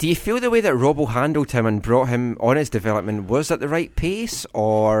 But do you feel the way that Robbo handled him and brought him on his development was at the right pace,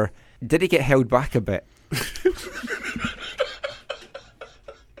 or did he get held back a bit?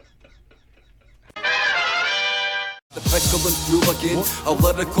 The pickling hooligan, a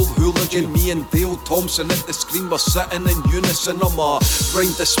lyrical hooligan. Me and Dale Thompson at the screen were sitting in unison. I'm a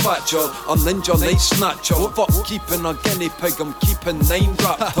brain dispatcher, a ninja night snatcher. Fuck keeping a guinea pig, I'm keeping 9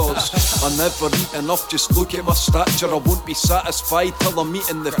 raptors. I never eat enough, just look at my stature. I won't be satisfied till I'm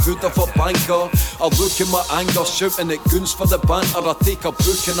eating the food of a banker. I look at my anger, shouting at goons for the banter. I take a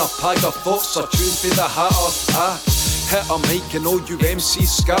book and a bag of thoughts, I tune for the hatter. Hit a mic and all you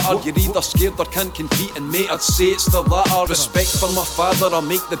MCs scatter. You're either scared or can't compete, and mate, I'd say it's the latter. Respect for my father, I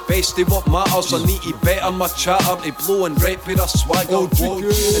make the best of what matters. I need to better my chatter, to blow and rep with a swagger.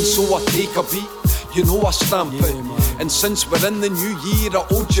 And so I take a beat, you know I stamp it. And since we're in the new year, I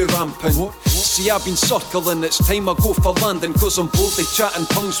owed you rampant. See, I've been circling, it's time I go for landing. Cause I'm both the chatting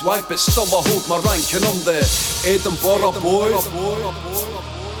tongues wag, but still I hold my rank. And I'm the Edinburgh boy.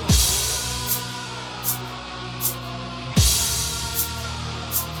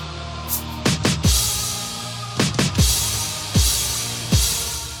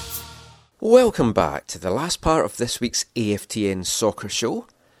 Welcome back to the last part of this week's AFTN Soccer Show.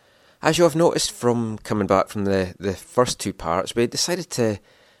 As you have noticed from coming back from the first 2 parts, we decided to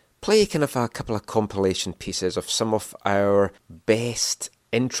play kind of a couple of compilation pieces of some of our best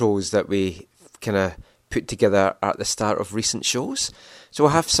intros that we kind of put together at the start of recent shows. So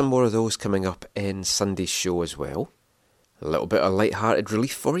we'll have some more of those coming up in Sunday's show as well. A little bit of light-hearted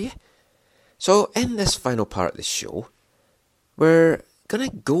relief for you. So in this final part of the show, we're going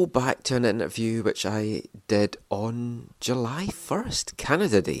to go back to an interview which I did on July 1st,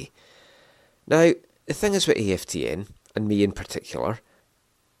 Canada Day. Now, the thing is with AFTN, and me in particular,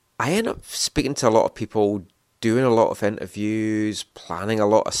 I end up speaking to a lot of people, doing a lot of interviews, planning a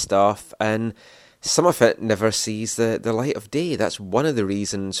lot of stuff, and some of it never sees the light of day. That's one of the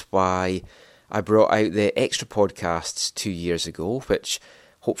reasons why I brought out the extra podcasts 2 years ago, which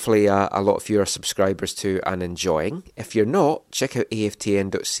hopefully a lot of you are subscribers to and enjoying. If you're not, check out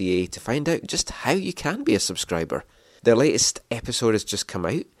aftn.ca to find out just how you can be a subscriber. The latest episode has just come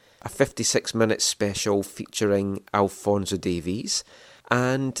out, a 56-minute special featuring Alphonso Davies,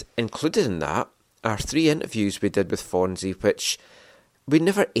 and included in that are 3 interviews we did with Fonzie, which we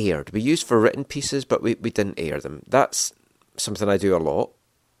never aired. We used for written pieces, but we didn't air them. That's something I do a lot.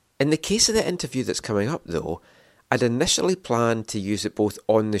 In the case of the interview that's coming up, though, I'd initially planned to use it both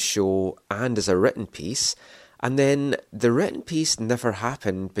on the show and as a written piece, and then the written piece never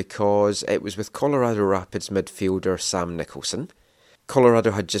happened because it was with Colorado Rapids midfielder Sam Nicholson.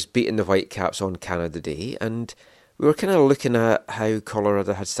 Colorado had just beaten the Whitecaps on Canada Day, and we were kind of looking at how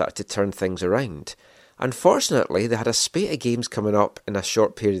Colorado had started to turn things around. Unfortunately, they had a spate of games coming up in a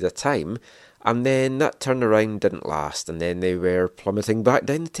short period of time, and then that turnaround didn't last, and then they were plummeting back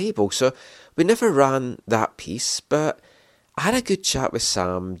down the table. So we never ran that piece, but I had a good chat with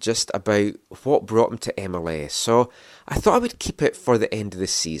Sam just about what brought him to MLS. So I thought I would keep it for the end of the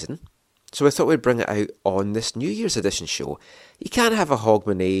season. So I thought we'd bring it out on this New Year's edition show. You can't have a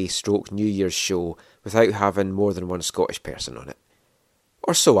Hogmanay / New Year's show without having more than one Scottish person on it.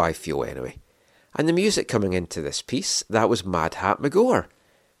 Or so I feel anyway. And the music coming into this piece, that was Mad Hat McGore,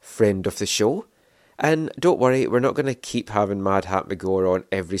 friend of the show. And don't worry, we're not going to keep having Mad Hat McGore on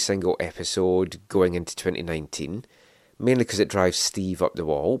every single episode going into 2019, mainly because it drives Steve up the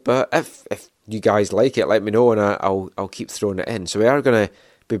wall. But if you guys like it, let me know and I'll keep throwing it in. So we are going to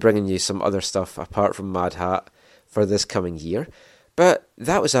be bringing you some other stuff apart from Mad Hat for this coming year. But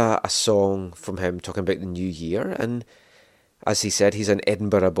that was a song from him talking about the new year, and as he said, he's an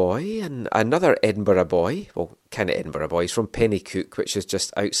Edinburgh boy, and another Edinburgh boy, well, kind of Edinburgh boy, he's from Pennycook, which is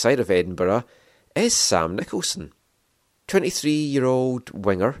just outside of Edinburgh, is Sam Nicholson. 23-year-old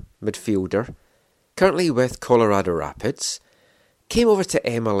winger, midfielder, currently with Colorado Rapids, came over to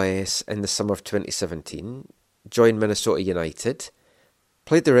MLS in the summer of 2017, joined Minnesota United,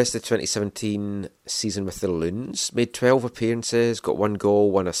 played the rest of the 2017 season with the Loons, made 12 appearances, got 1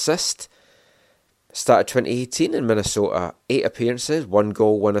 goal, 1 assist. Started 2018 in Minnesota, 8 appearances, 1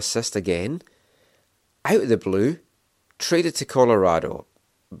 goal, 1 assist again. Out of the blue, traded to Colorado.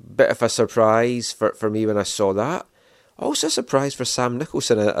 Bit of a surprise for me when I saw that. Also a surprise for Sam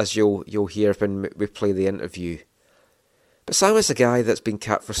Nicholson, as you'll hear when we play the interview. But Sam is a guy that's been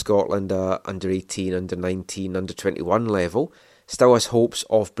capped for Scotland under 18, under 19, under 21 level. Still has hopes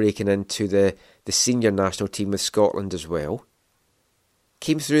of breaking into the senior national team with Scotland as well.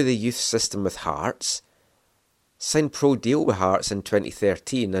 Came through the youth system with Hearts. Signed pro deal with Hearts in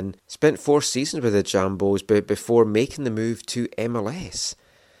 2013 and spent 4 seasons with the Jambos before making the move to MLS.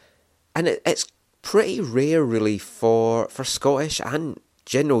 And it's pretty rare really for Scottish and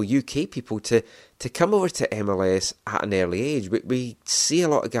general UK people to come over to MLS at an early age. We see a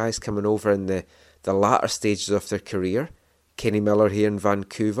lot of guys coming over in the latter stages of their career. Kenny Miller here in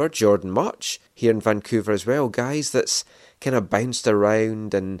Vancouver, Jordan Much here in Vancouver as well. Guys that's kind of bounced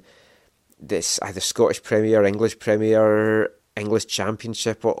around in this either Scottish Premier, English Premier, English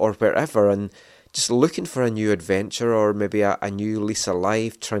Championship or wherever, and just looking for a new adventure or maybe a new lease of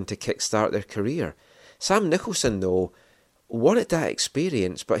life, trying to kickstart their career. Sam Nicholson, though, wanted that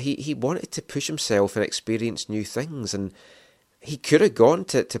experience, but he wanted to push himself and experience new things, and he could have gone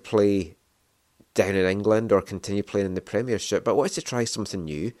to play down in England or continue playing in the Premiership, but wanted to try something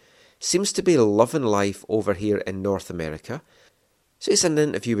new. Seems to be loving life over here in North America. So it's an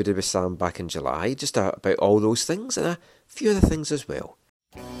interview we did with Sam back in July, just about all those things and a few other things as well.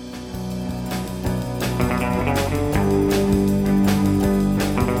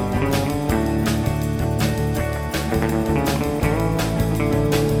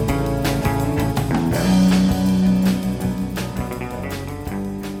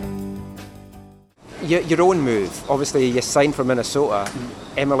 Your own move, obviously you signed for Minnesota.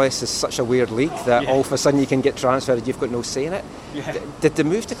 MLS is such a weird league that all of a sudden you can get transferred, you've got no say in it. Yeah. Did the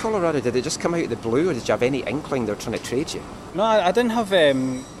move to Colorado, did it just come out of the blue, or did you have any inkling they're trying to trade you? No, I didn't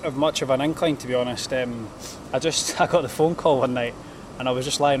have much of an inkling, to be honest. I got the phone call one night and I was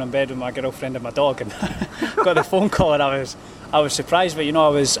just lying on bed with my girlfriend and my dog and got the phone call and I was surprised, but I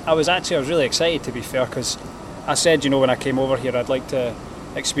was really excited, to be fair, because I said, when I came over here I'd like to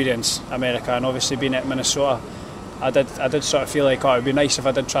experience America, and obviously being at Minnesota I did sort of feel like it would be nice if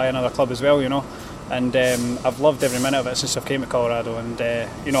I did try another club as well, and I've loved every minute of it since I've came to Colorado, and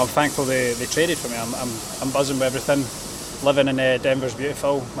I'm thankful they traded for me. I'm buzzing with everything. Living in Denver's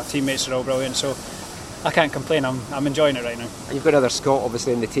beautiful, my teammates are all brilliant, so I can't complain. I'm enjoying it right now. And you've got another Scot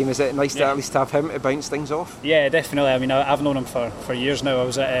obviously in the team. Is it nice to at least have him to bounce things off? Yeah, definitely. I mean, I've known him for years now. I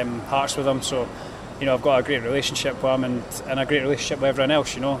was at Hearts with him, so I've got a great relationship with him and a great relationship with everyone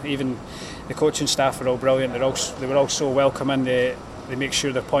else. Even the coaching staff are all brilliant. They were all so welcoming. They make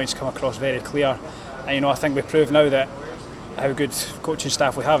sure their points come across very clear. And I think we proved now that how good coaching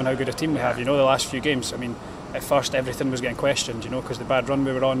staff we have and how good a team we have. The last few games. I mean, at first everything was getting questioned. Because the bad run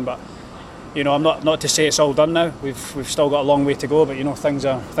we were on. But I'm not to say it's all done now. We've still got a long way to go. But things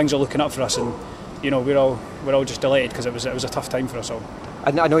are looking up for us, and we're all just delighted because it was a tough time for us all. I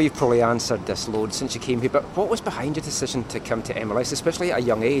know you've probably answered this load since you came here, but what was behind your decision to come to MLS, especially at a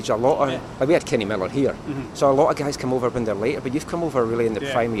young age? We had Kenny Miller here, so a lot of guys come over when they're later, but you've come over really in the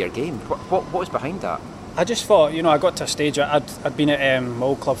prime of your game. What was behind that? I just thought, I got to a stage, I'd been at my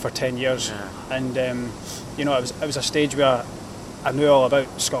old club for 10 years, and it was a stage where I knew all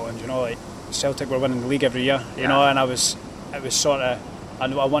about Scotland, like Celtic were winning the league every year, and I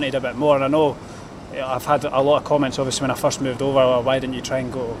wanted a bit more, and I know I've had a lot of comments obviously when I first moved over, why didn't you try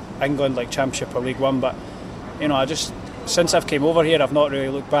and go to England like Championship or League One, but since I've came over here I've not really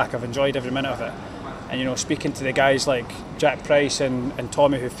looked back. I've enjoyed every minute of it, and speaking to the guys like Jack Price and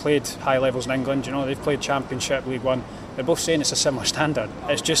Tommy who've played high levels in England, they've played Championship, League One, they're both saying it's a similar standard.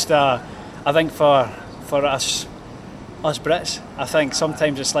 It's just I think for us Brits, I think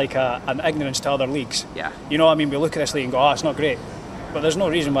sometimes it's like an ignorance to other leagues. We look at this league and go, it's not great. But there's no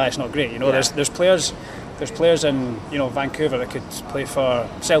reason why it's not great. There's players in Vancouver that could play for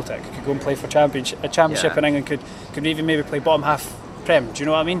Celtic, could go and play for Championship in England, could even maybe play bottom half Prem. Do you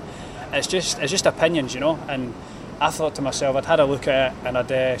know what I mean? It's just opinions, And I thought to myself, I'd had a look at it, and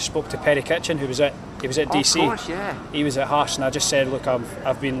I'd spoke to Perry Kitchen, who was at DC. Of course, yeah. He was at Hearts, and I just said, look,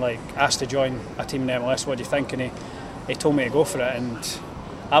 I've been asked to join a team in the MLS. What do you think? And he told me to go for it, and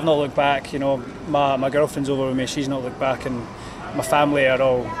I've not looked back. My girlfriend's over with me. She's not looked back, and my family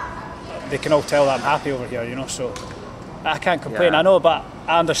they can all tell that I'm happy over here, so I can't complain. I know, but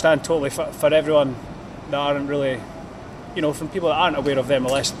I understand totally for everyone that aren't really, you know, from people that aren't aware of the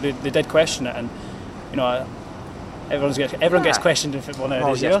MLS, they did question it, and you know, everyone gets questioned in football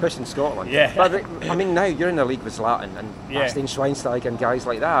nowadays. Well, especially in Scotland. Yeah. But I mean, now you're in the league with Zlatan and Bastian Schweinsteiger and guys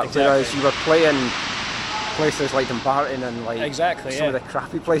like that. Exactly. Whereas you were playing places like Dumbarton and like some of the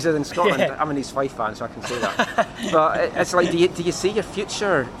crappy places in Scotland. Yeah. I'm an East Fife fan, so I can say that. But it's like, do you see your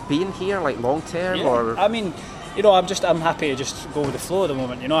future being here, like long term, or? I mean, you know, I'm happy to just go with the flow at the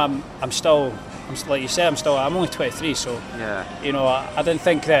moment. You know, I'm still like you said, I'm only 23, so you know, I didn't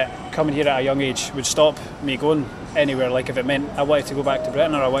think that coming here at a young age would stop me going anywhere. Like if it meant I wanted to go back to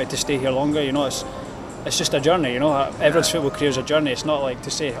Britain or I wanted to stay here longer, you know, it's just a journey. You know, everyone's football career is a journey. It's not like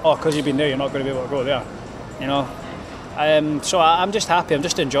to say, oh, because you've been there, you're not going to be able to go there. You know, so I'm just happy. I'm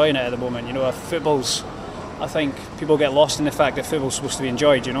just enjoying it at the moment. You know, I think people get lost in the fact that football's supposed to be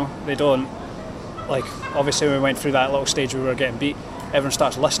enjoyed. You know, they don't. Like obviously, when we went through that little stage where we were getting beat, everyone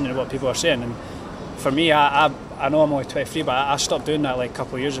starts listening to what people are saying. And for me, I know I'm only 23, but I stopped doing that like a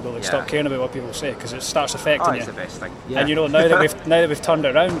couple of years ago. Like stopped caring about what people say because it starts affecting you. It's the best thing. And you know, now that we've turned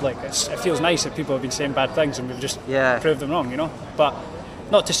it around, like it feels nice that people have been saying bad things and we've just proved them wrong. You know, but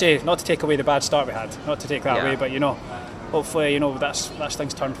not to take away the bad start we had, not to take that away, but you know, hopefully, you know, that's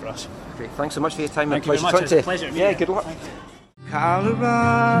things turned for us. Great. Thanks so much for your time. Thank you very much. It's a pleasure. Yeah, good luck.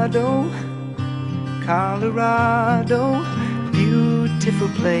 Colorado, beautiful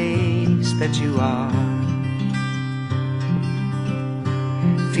place that you are.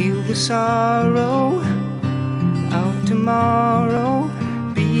 Feel the sorrow of tomorrow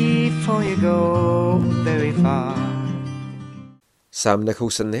before you go very far. Sam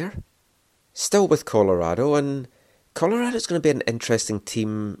Nicholson there, still with Colorado, and Colorado's going to be an interesting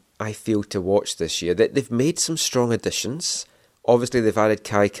team, I feel, to watch this year. They've made some strong additions. Obviously, they've added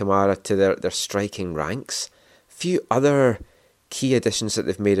Kai Kamara to their striking ranks. A few other key additions that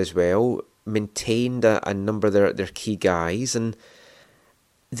they've made as well, maintained a number of their key guys, and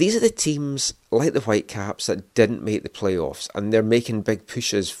these are the teams, like the Whitecaps, that didn't make the playoffs, and they're making big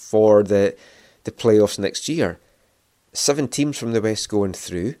pushes for the playoffs next year. 7 teams from the West going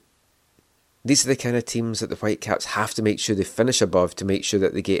through. These are the kind of teams that the Whitecaps have to make sure they finish above to make sure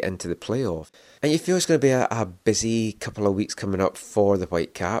that they get into the playoff. And you feel it's going to be a busy couple of weeks coming up for the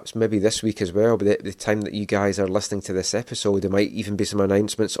Whitecaps, maybe this week as well. But at the time that you guys are listening to this episode, there might even be some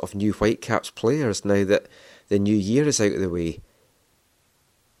announcements of new Whitecaps players now that the new year is out of the way.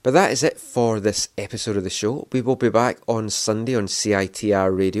 But that is it for this episode of the show. We will be back on Sunday on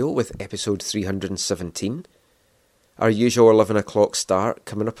CITR Radio with episode 317. Our usual 11 o'clock start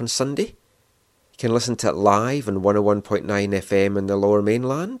coming up on Sunday. You can listen to it live on 101.9 FM in the Lower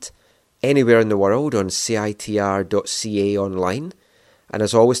Mainland, anywhere in the world on CITR.ca online, and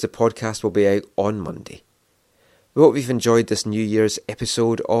as always the podcast will be out on Monday. We hope you've enjoyed this New Year's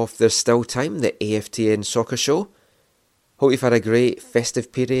episode of There's Still Time, the AFTN Soccer Show. Hope you've had a great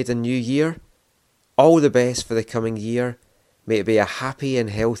festive period and New Year. All the best for the coming year. May it be a happy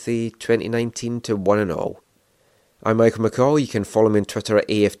and healthy 2019 to one and all. I'm Michael McCall. You can follow me on Twitter at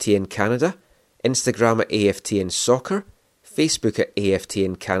AFTN Canada, Instagram at AFTN Soccer, Facebook at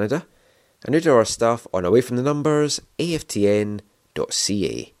AFTN Canada, and read our stuff on Away From The Numbers, aftn.ca.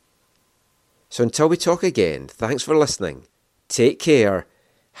 So until we talk again, thanks for listening, take care,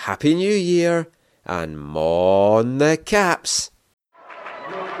 Happy New Year, and mon the Caps!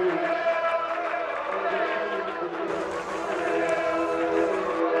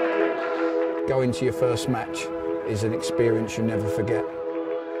 Going to your first match is an experience you never forget.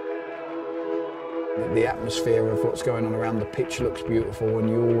 The atmosphere of what's going on around the pitch looks beautiful, and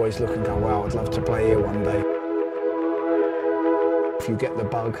you always look and go, wow, I'd love to play here one day. If you get the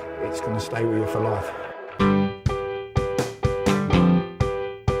bug, it's going to stay with you for life.